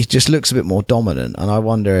 He just looks a bit more dominant, and I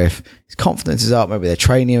wonder if his confidence is up. Maybe they're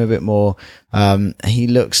training him a bit more. He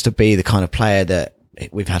looks to be the kind of player that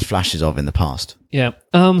we've had flashes of in the past. Yeah.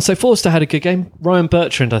 So Forster had a good game. Ryan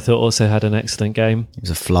Bertrand, I thought, also had an excellent game. He was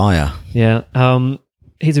a flyer. Yeah.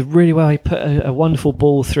 He did really well. He put a wonderful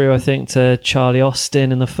ball through, I think, to Charlie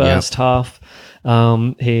Austin in the first half.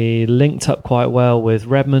 He linked up quite well with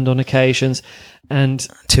Redmond on occasions. And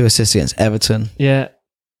 2 assists against Everton. Yeah.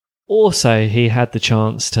 also he had the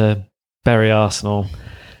chance to bury Arsenal,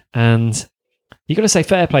 and you got to say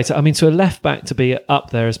fair play to. I mean, to a left back to be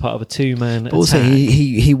up there as part of a 2-man attack. Also,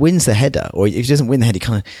 he wins the header, or if he doesn't win the header, he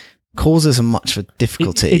kind of causes him much of a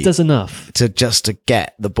difficulty. It does enough to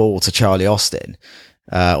get the ball to Charlie Austin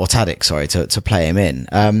or Tadic, sorry, to play him in.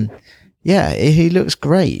 He looks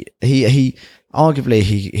great. He arguably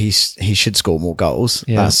he should score more goals.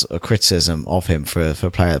 Yeah. That's a criticism of him for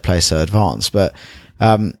a player that plays so advanced, but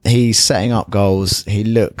he's setting up goals. He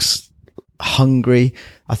looks hungry.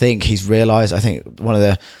 I think he's realised. I think one of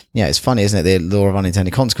the it's funny, isn't it? The law of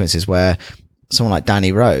unintended consequences, where someone like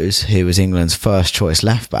Danny Rose, who was England's first choice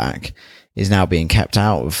left back, is now being kept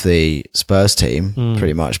out of the Spurs team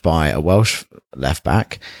pretty much by a Welsh left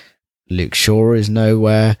back. Luke Shaw is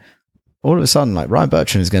nowhere. All of a sudden, like, Ryan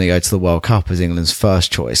Bertrand is going to go to the World Cup as England's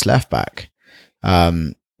first choice left back.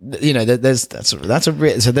 There's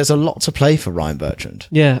a lot to play for Ryan Bertrand.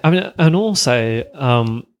 Yeah, I mean, and also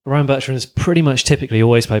Ryan Bertrand has pretty much typically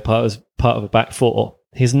always played part of a back four.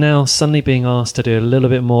 He's now suddenly being asked to do a little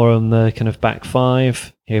bit more on the kind of back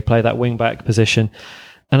five. He'll play that wing back position.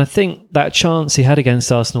 And I think that chance he had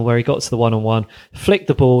against Arsenal where he got to the one-on-one, flicked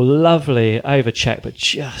the ball lovely over check, but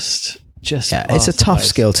just it's a tough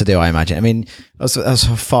skill to do, I imagine. I mean, as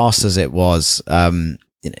fast as it was,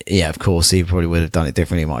 of course he probably would have done it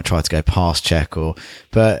differently. He might have tried to go past check,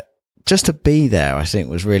 but just to be there, I think,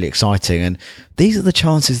 was really exciting. And these are the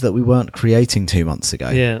chances that we weren't creating 2 months ago.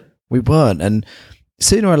 Yeah, we weren't. And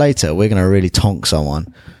sooner or later, we're going to really tonk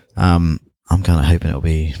someone. I'm kind of hoping it'll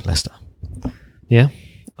be Leicester. Yeah,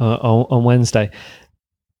 on Wednesday.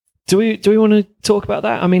 Do we want to talk about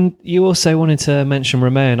that? I mean, you also wanted to mention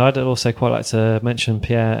Romeo, and I'd also quite like to mention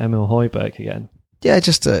Pierre-Emile Højbjerg again. Yeah,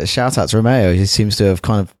 just a shout out to Romeo. He seems to have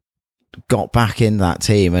kind of got back in that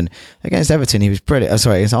team, and against Everton he was brilliant.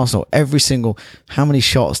 Against Arsenal, how many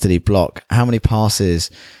shots did he block? How many passes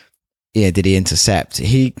did he intercept?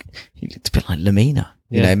 He looked a bit like Lamina.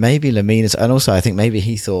 Maybe Lamina's, and also I think maybe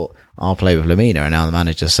he thought, I'll play with Lamina, and now the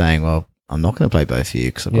manager's saying, well, I'm not going to play both of you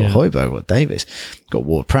because I've got Højbjerg, I've got Davis, I've got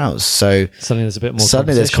Ward-Prowse. So suddenly there's a bit more.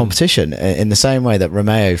 There's competition in the same way that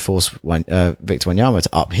Romeo forced Victor Wanyama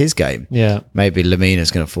to up his game. Yeah, maybe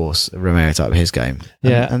Lamina's going to force Romeo to up his game.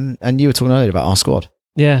 Yeah, and you were talking earlier about our squad.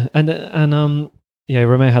 Yeah, and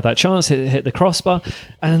Romeo had that chance, hit the crossbar,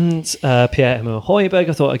 and Pierre-Emile Højbjerg,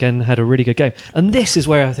 I thought, again, had a really good game. And this is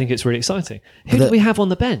where I think it's really exciting. Who do we have on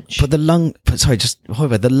the bench? But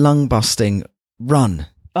Højbjerg, the lung-busting run.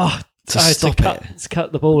 To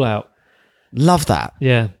cut the ball out. Love that.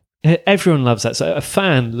 Yeah. Everyone loves that. So a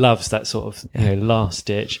fan loves that sort of last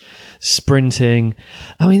ditch sprinting.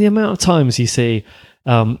 I mean, the amount of times you see,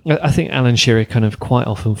 I think Alan Shearer kind of quite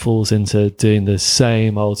often falls into doing the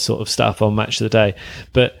same old sort of stuff on Match of the Day,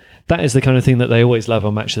 but that is the kind of thing that they always love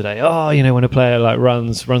on Match of the Day. When a player like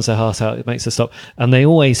runs their heart out, it makes a stop, and they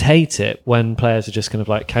always hate it when players are just kind of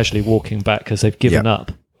like casually walking back because they've given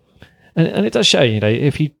up. And it does show,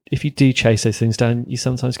 if you do chase those things down, you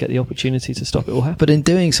sometimes get the opportunity to stop it all happen. But in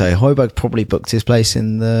doing so, Højbjerg probably booked his place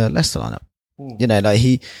in the Leicester lineup.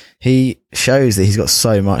 He shows that he's got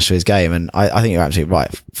so much to his game, and I think you're absolutely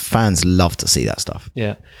right. Fans love to see that stuff.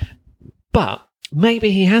 Yeah, but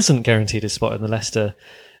maybe he hasn't guaranteed his spot in the Leicester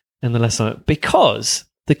lineup because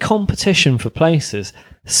the competition for places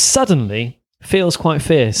suddenly feels quite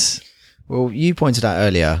fierce. Well, you pointed out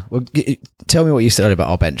earlier. Well, tell me what you said earlier about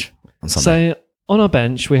our bench on Sunday. So on our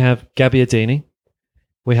bench, we have Gabbiadini,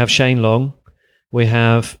 we have Shane Long, we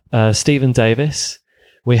have Stephen Davis,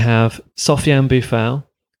 we have Sofiane Boufal,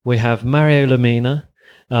 we have Mario Lamina,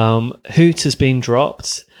 Hoot has been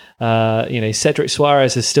dropped. Cedric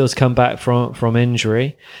Suarez is still to come back from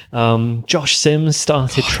injury. Josh Sims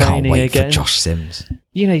started training again. Can't wait for Josh Sims.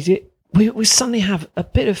 We suddenly have a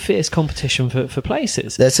bit of fierce competition for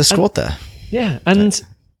places. There's a squad there. Yeah,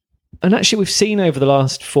 and actually we've seen over the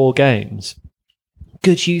last 4 games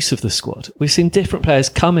good use of the squad. We've seen different players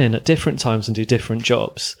come in at different times and do different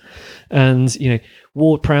jobs. And,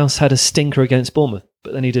 Ward-Prowse had a stinker against Bournemouth,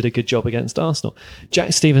 but then he did a good job against Arsenal.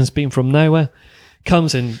 Jack Stevens been from nowhere,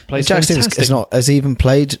 comes in, plays Jack fantastic. Stevens has he even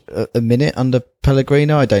played a minute under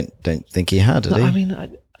Pellegrino? I don't think he had, has he? I mean,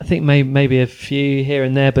 I think maybe a few here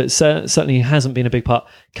and there, but certainly hasn't been a big part.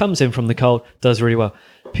 Comes in from the cold, does really well.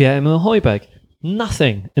 Pierre-Emile Højbjerg,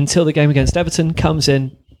 nothing until the game against Everton, comes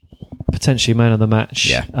in, potentially man of the match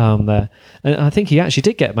there. And I think he actually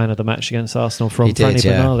did get man of the match against Arsenal from Franny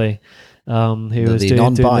Benali, who was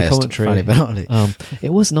doing the commentary. It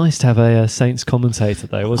was nice to have a Saints commentator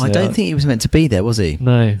though, wasn't it? I don't think he was meant to be there, was he?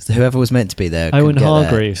 No. So whoever was meant to be there. Owen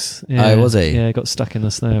Hargreaves. Yeah. Oh, was he? Yeah, got stuck in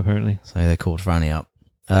the snow apparently. So they called Franny up.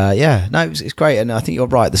 It's great, and I think you're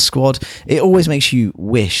right. The squad, it always makes you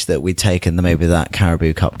wish that we'd taken maybe that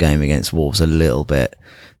Carabao Cup game against Wolves a little bit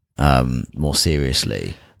more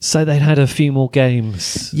seriously. So they'd had a few more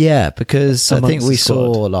games. Yeah, because I think we the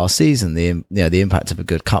squad. saw last season the impact of a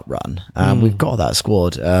good cup run. We've got that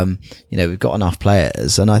squad. We've got enough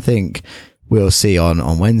players, and I think we'll see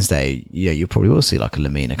on Wednesday. Yeah, you probably will see like a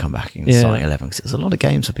Lamina come back in starting 11 because there's a lot of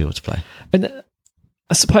games for people to play. And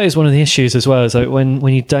I suppose one of the issues as well is that when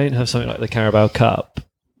you don't have something like the Carabao Cup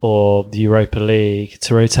or the Europa League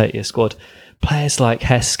to rotate your squad, players like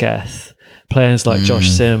Hesketh, players like Josh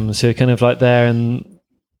Sims, who are kind of like there and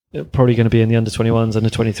probably going to be in the under-21s,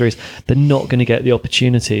 under-23s, they're not going to get the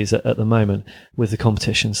opportunities at the moment with the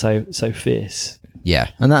competition so fierce.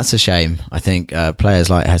 Yeah, and that's a shame. I think players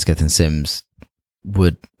like Hesketh and Sims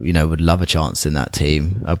would love a chance in that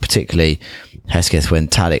team, particularly Hesketh when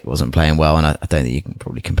Tadic wasn't playing well, and I don't think you can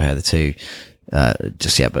probably compare the two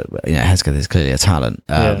just yet, but Hesketh is clearly a talent.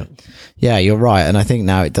 Yeah, you're right, and I think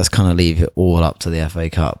now it does kind of leave it all up to the FA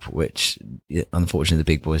Cup, which unfortunately the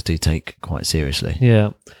big boys do take quite seriously.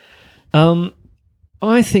 Yeah.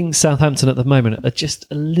 I think Southampton at the moment are just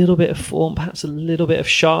a little bit of form, perhaps a little bit of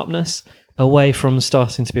sharpness away from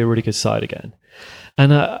starting to be a really good side again.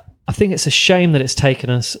 And I think it's a shame that it's taken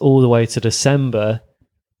us all the way to December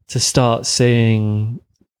to start seeing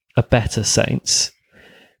a better Saints.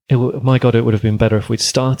 My God, it would have been better if we'd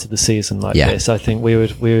started the season like this. I think we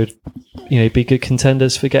would be good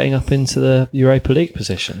contenders for getting up into the Europa League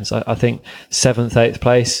positions. I think 7th, 8th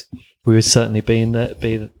place, we would certainly be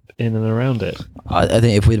in and around it. I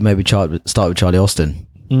think if we'd maybe start with Charlie Austin,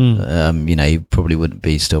 he probably wouldn't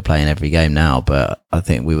be still playing every game now, but I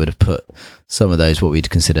think we would have put some of those what we'd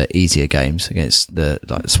consider easier games against the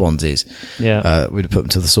Swanseas. Yeah, we'd have put them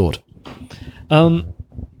to the sword.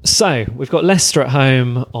 So we've got Leicester at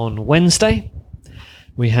home on Wednesday.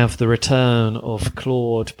 We have the return of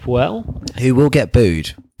Claude Puel, who will get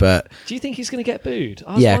booed, but do you think he's going to get booed?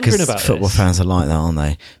 I was wondering about football this. fans are like that, aren't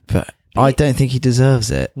they? But I don't think he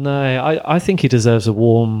deserves it. No, I think he deserves a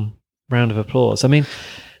warm round of applause. I mean,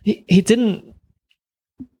 he didn't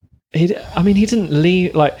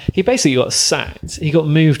leave. Like, he basically got sacked. He got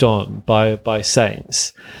moved on by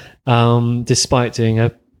Saints, despite doing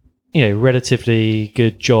a relatively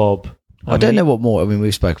good job. I don't know what more. I mean,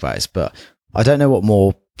 we've spoke about this, but I don't know what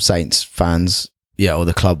more Saints fans, or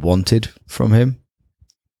the club wanted from him.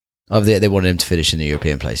 They wanted him to finish in the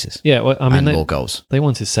European places. Yeah, well, I mean, and more goals. They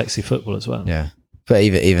wanted sexy football as well. Yeah, but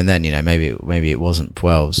even then, maybe it wasn't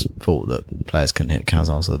Puel's fault that players couldn't hit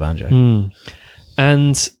Casals or the banjo.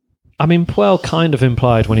 And I mean, Puel kind of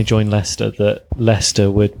implied when he joined Leicester that Leicester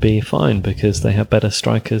would be fine because they have better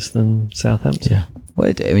strikers than Southampton. Yeah.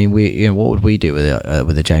 Well, I mean, what would we do with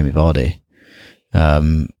a Jamie Vardy?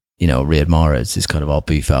 Riyad Mahrez is kind of our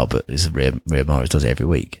Buffal, but Riyad Mahrez does it every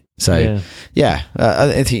week. So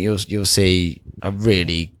I think you'll see a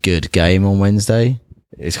really good game on Wednesday.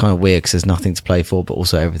 It's kind of weird because there's nothing to play for, but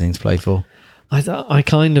also everything to play for. I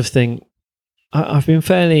kind of think I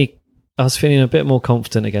was feeling a bit more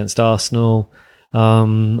confident against Arsenal.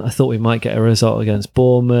 I thought we might get a result against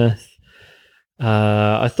Bournemouth.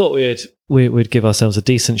 I thought we'd give ourselves a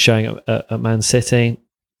decent showing at Man City.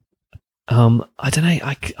 I don't know.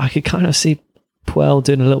 I could kind of see Puel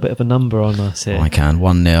doing a little bit of a number on us here. I can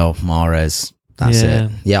 1-0 Mahrez. That's it.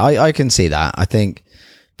 Yeah, I can see that. I think,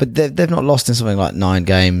 but they've not lost in something like 9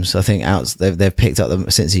 games. I think they've picked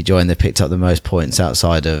up since he joined. They've picked up the most points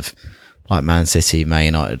outside of like Man City, Man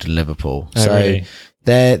United, and Liverpool. Really?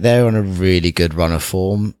 They're on a really good run of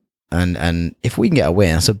form. And if we can get a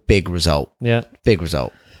win, that's a big result. Yeah. Big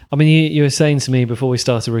result. I mean, you were saying to me before we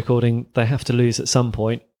started recording, they have to lose at some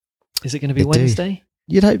point. Is it going to be Wednesday?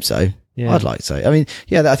 You'd hope so. Yeah. I'd like so. I mean,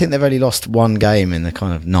 I think they've only lost 1 game in the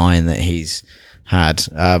kind of 9 that he's had.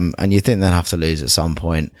 And you think they'll have to lose at some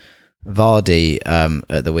point. Vardy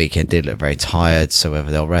at the weekend did look very tired, so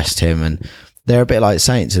whether they'll rest him. And they're a bit like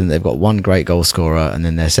Saints, and they've got 1 great goal scorer, and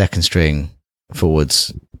then their second string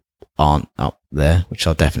forwards aren't up there, which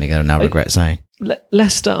I'm definitely going to now regret saying.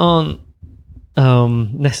 Leicester aren't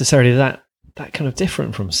necessarily that kind of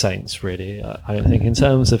different from Saints, really. I don't think in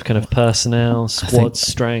terms of kind of personnel, squad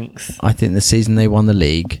strength. I think the season they won the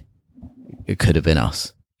league, it could have been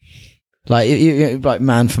us. Like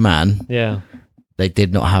man for man. Yeah. They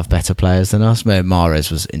did not have better players than us.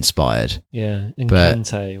 Mahrez was inspired. Yeah,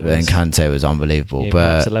 Kante was unbelievable. Yeah,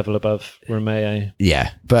 but a level above Romeo.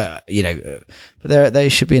 Yeah, but they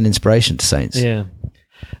should be an inspiration to Saints. Yeah,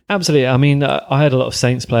 absolutely. I mean, I had a lot of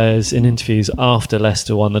Saints players in interviews after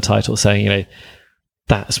Leicester won the title saying,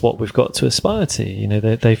 that's what we've got to aspire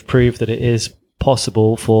to. They've proved that it is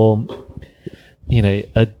possible for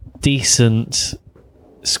a decent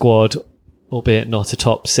squad, albeit not a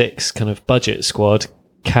top 6 kind of budget squad,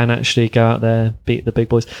 can actually go out there, beat the big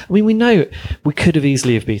boys. I mean, we know we could have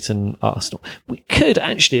easily have beaten Arsenal. We could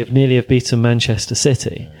actually have nearly have beaten Manchester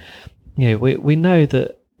City. We know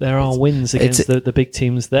that there are wins against the big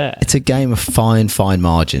teams there. It's a game of fine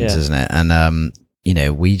margins, Yeah. isn't it? And,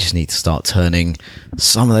 we just need to start turning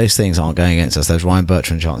some of those things aren't going against us. Those Ryan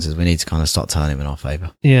Bertrand chances, we need to kind of start turning them in our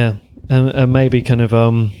favour. Yeah, and maybe kind of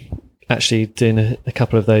actually doing a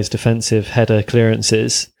couple of those defensive header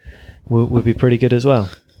clearances would be pretty good as well.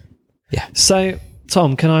 Yeah. So,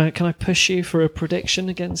 Tom, can I push you for a prediction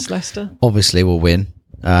against Leicester? Obviously, we'll win.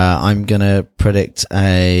 I'm going to predict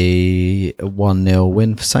a 1-0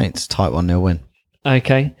 win for Saints. Tight 1-0 win.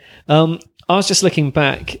 Okay. I was just looking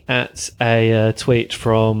back at a tweet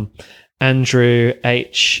from Andrew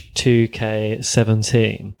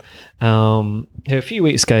H2K17. A few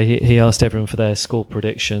weeks ago, he asked everyone for their score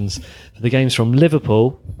predictions for the games from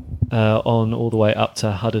Liverpool on all the way up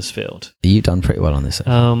to Huddersfield. You've done pretty well on this.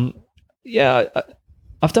 Yeah,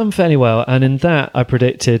 I've done fairly well, and in that I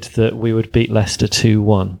predicted that we would beat Leicester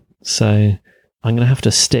 2-1. So I'm going to have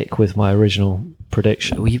to stick with my original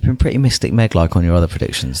prediction. Well, you've been pretty Mystic Meg-like on your other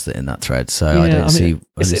predictions in that thread, so I don't see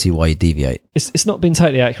why you deviate. It's not been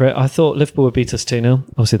totally accurate. I thought Liverpool would beat us 2-0.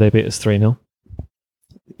 Obviously, they beat us 3-0.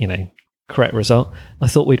 Correct result. I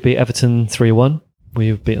thought we'd beat Everton 3-1.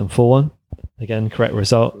 We beat them 4-1. Again, correct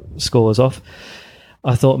result. Score was off.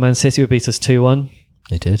 I thought Man City would beat us 2-1.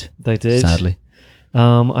 They did. They did. Sadly.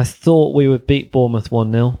 I thought we would beat Bournemouth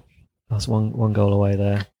 1-0. That's one goal away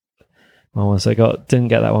there. So didn't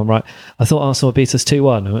get that one right. I thought Arsenal would beat us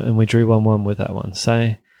 2-1, and we drew 1-1 with that one.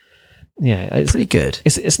 So, yeah, it's pretty good.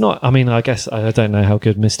 It's not. I mean, I guess I don't know how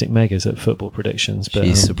good Mystic Meg is at football predictions, but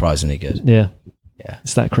She's surprisingly good. Yeah, Yeah.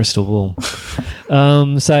 it's that crystal ball.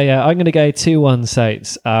 So yeah, I'm going to go 2-1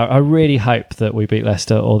 Saints. I really hope that we beat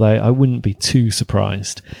Leicester, although I wouldn't be too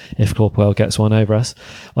surprised if Corpwell gets one over us.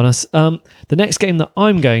 The next game that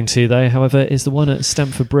I'm going to, though, however, is the one at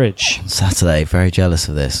Stamford Bridge. Saturday, very jealous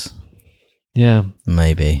of this. Yeah,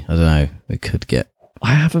 Maybe. I don't know. We could get...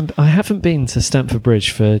 I haven't been to Stamford Bridge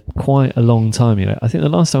for quite a long time. I think the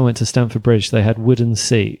last time I went to Stamford Bridge, they had wooden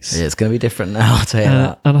seats. Yeah, it's going to be different now, I'll tell you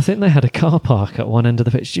that. And I think they had a car park at one end of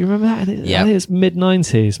the pitch. Do you remember that? Yeah. I think it's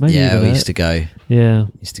mid-90s. Maybe Yeah, even we that. used to go. Yeah.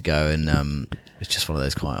 And it's just one of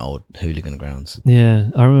those quite old hooligan grounds. Yeah.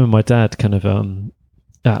 I remember my dad kind of,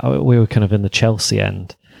 we were kind of in the Chelsea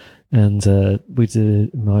end. And we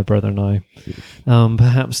did, my brother and I,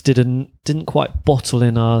 perhaps didn't quite bottle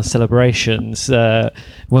in our celebrations.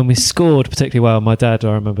 When we scored particularly well, my dad,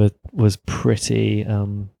 I remember, was pretty,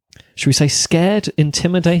 should we say, scared,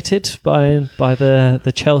 intimidated by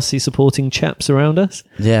the Chelsea supporting chaps around us.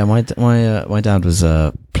 Yeah, my dad was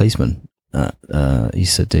a policeman. He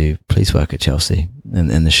used to do police work at Chelsea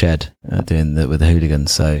in the shed, with the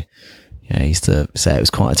hooligans. So yeah, he used to say it was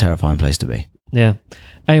quite a terrifying place to be. Yeah.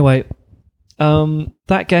 Anyway,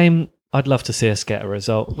 that game, I'd love to see us get a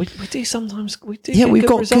result. We do sometimes. Yeah, we've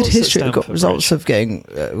got good history. history. We've got results of getting.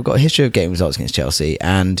 We've got a history of getting results against Chelsea,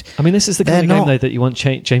 and I mean, this is the kind of game though that you want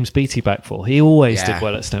James Beattie back for. He always did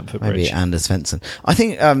well at Stamford Bridge. Maybe Anders Svensson. I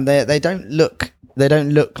think they don't look. They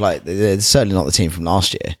don't look like they're certainly not the team from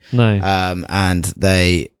last year. No. And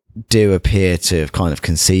they do appear to have kind of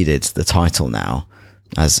conceded the title now,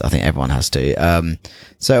 as I think everyone has to.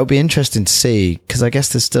 So it'll be interesting to see, because I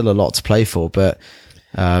guess there's still a lot to play for, but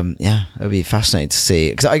yeah, it'll be fascinating to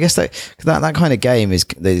see, because I guess that kind of game is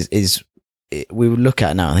we would look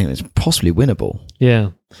at now. I think it's possibly winnable.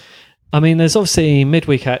 Yeah. I mean, there's obviously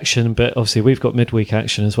midweek action, but obviously we've got midweek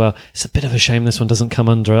action as well. It's a bit of a shame this one doesn't come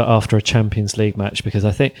after a Champions League match, because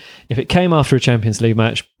I think if it came after a Champions League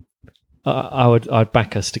match, I'd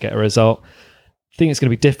back us to get a result. I think it's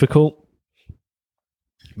going to be difficult.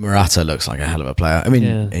 Morata looks like a hell of a player. I mean,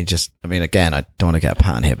 again, I don't want to get a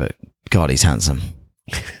pattern here, but God, he's handsome.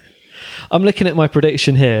 I'm looking at my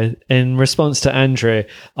prediction here. In response to Andrew,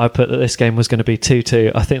 I put that this game was going to be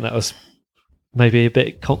 2-2. I think that was maybe a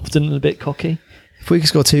bit confident and a bit cocky. If we could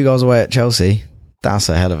score 2 goals away at Chelsea, that's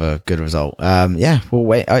a hell of a good result. Yeah, we'll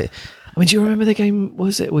wait. I mean, do you remember the game?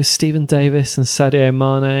 Was it with Stephen Davis and Sadio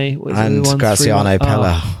Mane? And Graziano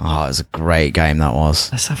Pella. Oh, it was a great game, that was.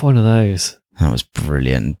 Let's have one of those. That was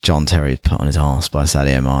brilliant. John Terry put on his arse by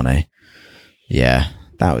Sadio Mane. Yeah,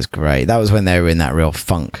 that was great. That was when they were in that real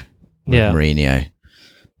funk with Mourinho.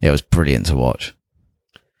 It was brilliant to watch.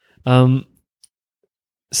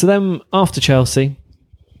 So then after Chelsea,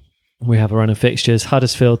 we have a run of fixtures: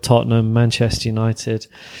 Huddersfield, Tottenham, Manchester United,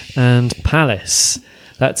 and Palace.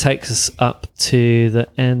 That takes us up to the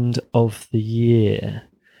end of the year.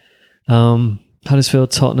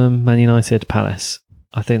 Huddersfield, Tottenham, Man United, Palace.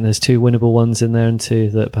 I think there's 2 winnable ones in there and 2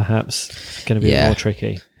 that perhaps are going to be more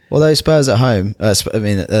tricky. Well, those Spurs at home,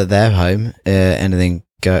 they're home. Anything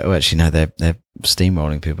go? Well, actually, no, they're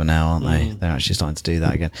steamrolling people now, aren't they? They're actually starting to do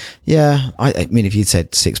that again. Yeah, I mean, if you'd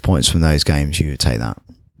said 6 points from those games, you would take that.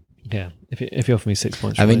 Yeah, if you offer me 6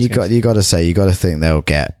 points, I mean, you got to think they'll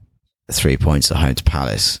get 3 points at home to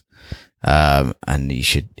Palace, and you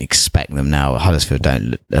should expect them now. Huddersfield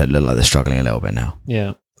don't look like they're struggling a little bit now.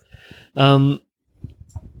 Yeah.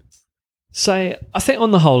 So I think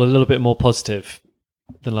on the whole, a little bit more positive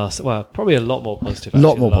than probably a lot more positive.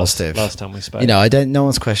 Positive. Last time we spoke. No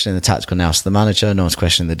one's questioning the tactical nous of the manager. No one's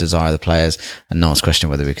questioning the desire of the players, and no one's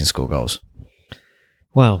questioning whether we can score goals.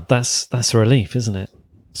 Well, that's a relief, isn't it?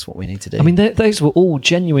 That's what we need to do. I mean, those were all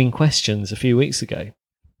genuine questions a few weeks ago.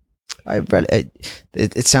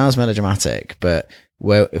 It sounds melodramatic, but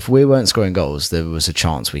if we weren't scoring goals, there was a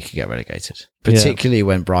chance we could get relegated. Particularly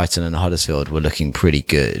when Brighton and Huddersfield were looking pretty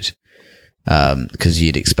good. Because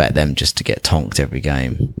you'd expect them just to get tonked every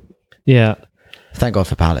game. Yeah. Thank God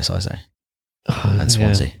for Palace, I say. And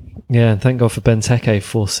Swansea. Yeah, and thank God for Benteke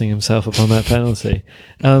forcing himself upon that penalty.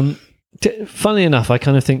 Funnily enough, I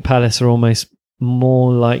kind of think Palace are almost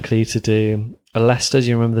more likely to do a Leicester. Do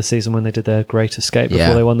you remember the season when they did their great escape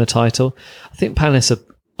before they won the title? I think Palace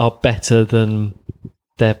are better than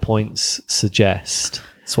their points suggest.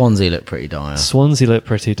 Swansea look pretty dire.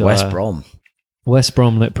 West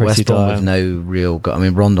Brom looked pretty dire. With no real... I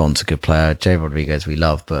mean, Rondon's a good player. Jay Rodriguez we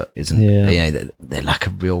love, but isn't... they lack a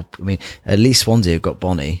real... I mean, at least Swansea have got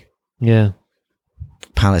Bonnie. Yeah.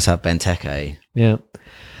 Palace have Benteke. Yeah.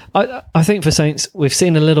 I think for Saints, we've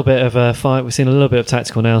seen a little bit of a fight. We've seen a little bit of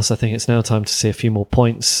tactical nous. I think it's now time to see a few more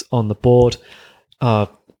points on the board.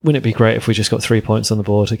 Wouldn't it be great if we just got 3 points on the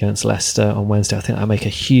board against Leicester on Wednesday? I think that'd make a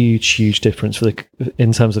huge difference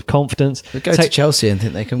in terms of confidence. We'll go to Chelsea and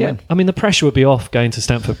think they can win. I mean, the pressure would be off going to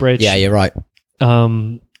Stamford Bridge. Yeah, you're right.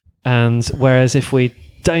 And whereas if we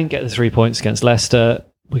don't get the 3 points against Leicester,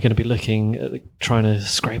 we're going to be looking at trying to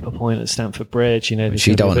scrape a point at Stamford Bridge. There's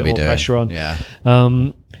you don't want to be doing pressure on. Yeah.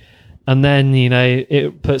 And then,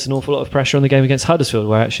 it puts an awful lot of pressure on the game against Huddersfield,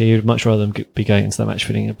 where actually you'd much rather them be going into that match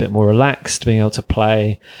feeling a bit more relaxed, being able to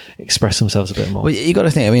play, express themselves a bit more. Well, you got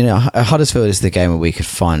to think, I mean, Huddersfield is the game where we could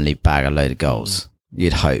finally bag a load of goals.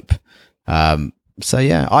 You'd hope. I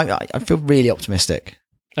feel really optimistic.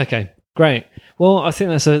 Okay, great. Well, I think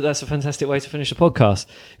that's a fantastic way to finish the podcast.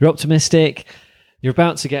 You're optimistic. You're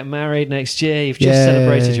about to get married next year. You've just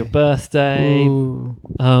celebrated your birthday.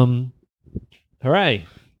 Hooray.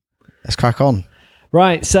 Let's crack on.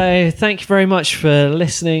 Right, so thank you very much for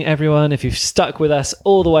listening, everyone. If you've stuck with us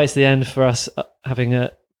all the way to the end for us having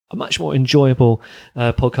a much more enjoyable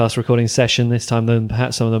podcast recording session this time than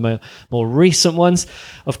perhaps some of the more recent ones.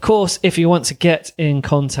 Of course, if you want to get in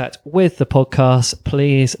contact with the podcast,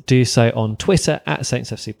 please do so on Twitter at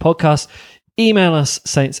SaintsFC Podcast. Email us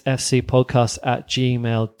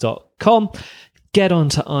saintsfcpodcast@gmail.com. Get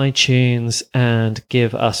onto iTunes and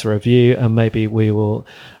give us a review, and maybe we will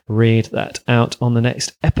read that out on the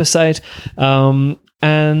next episode.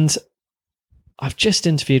 And I've just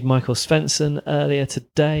interviewed Michael Svensson earlier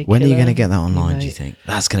today. When are you going to get that online, do you think?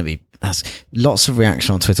 That's lots of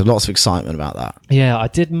reaction on Twitter, lots of excitement about that. Yeah, I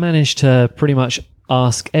did manage to pretty much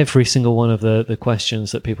ask every single one of the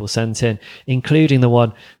questions that people sent in, including the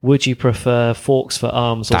one, would you prefer forks for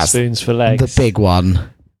arms or spoons for legs? The big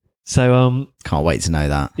one. So can't wait to know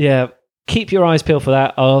that. Yeah, keep your eyes peeled for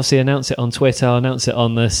that. I'll obviously announce it on Twitter. I'll announce it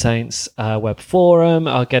on the Saints web forum.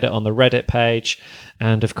 I'll get it on the Reddit page.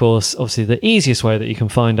 And of course, obviously the easiest way that you can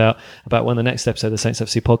find out about when the next episode of the Saints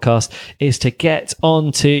FC podcast is to get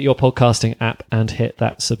onto your podcasting app and hit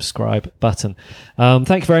that subscribe button.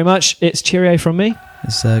 Thank you very much. It's cheerio from me.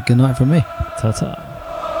 It's good night from me. Ta-ta.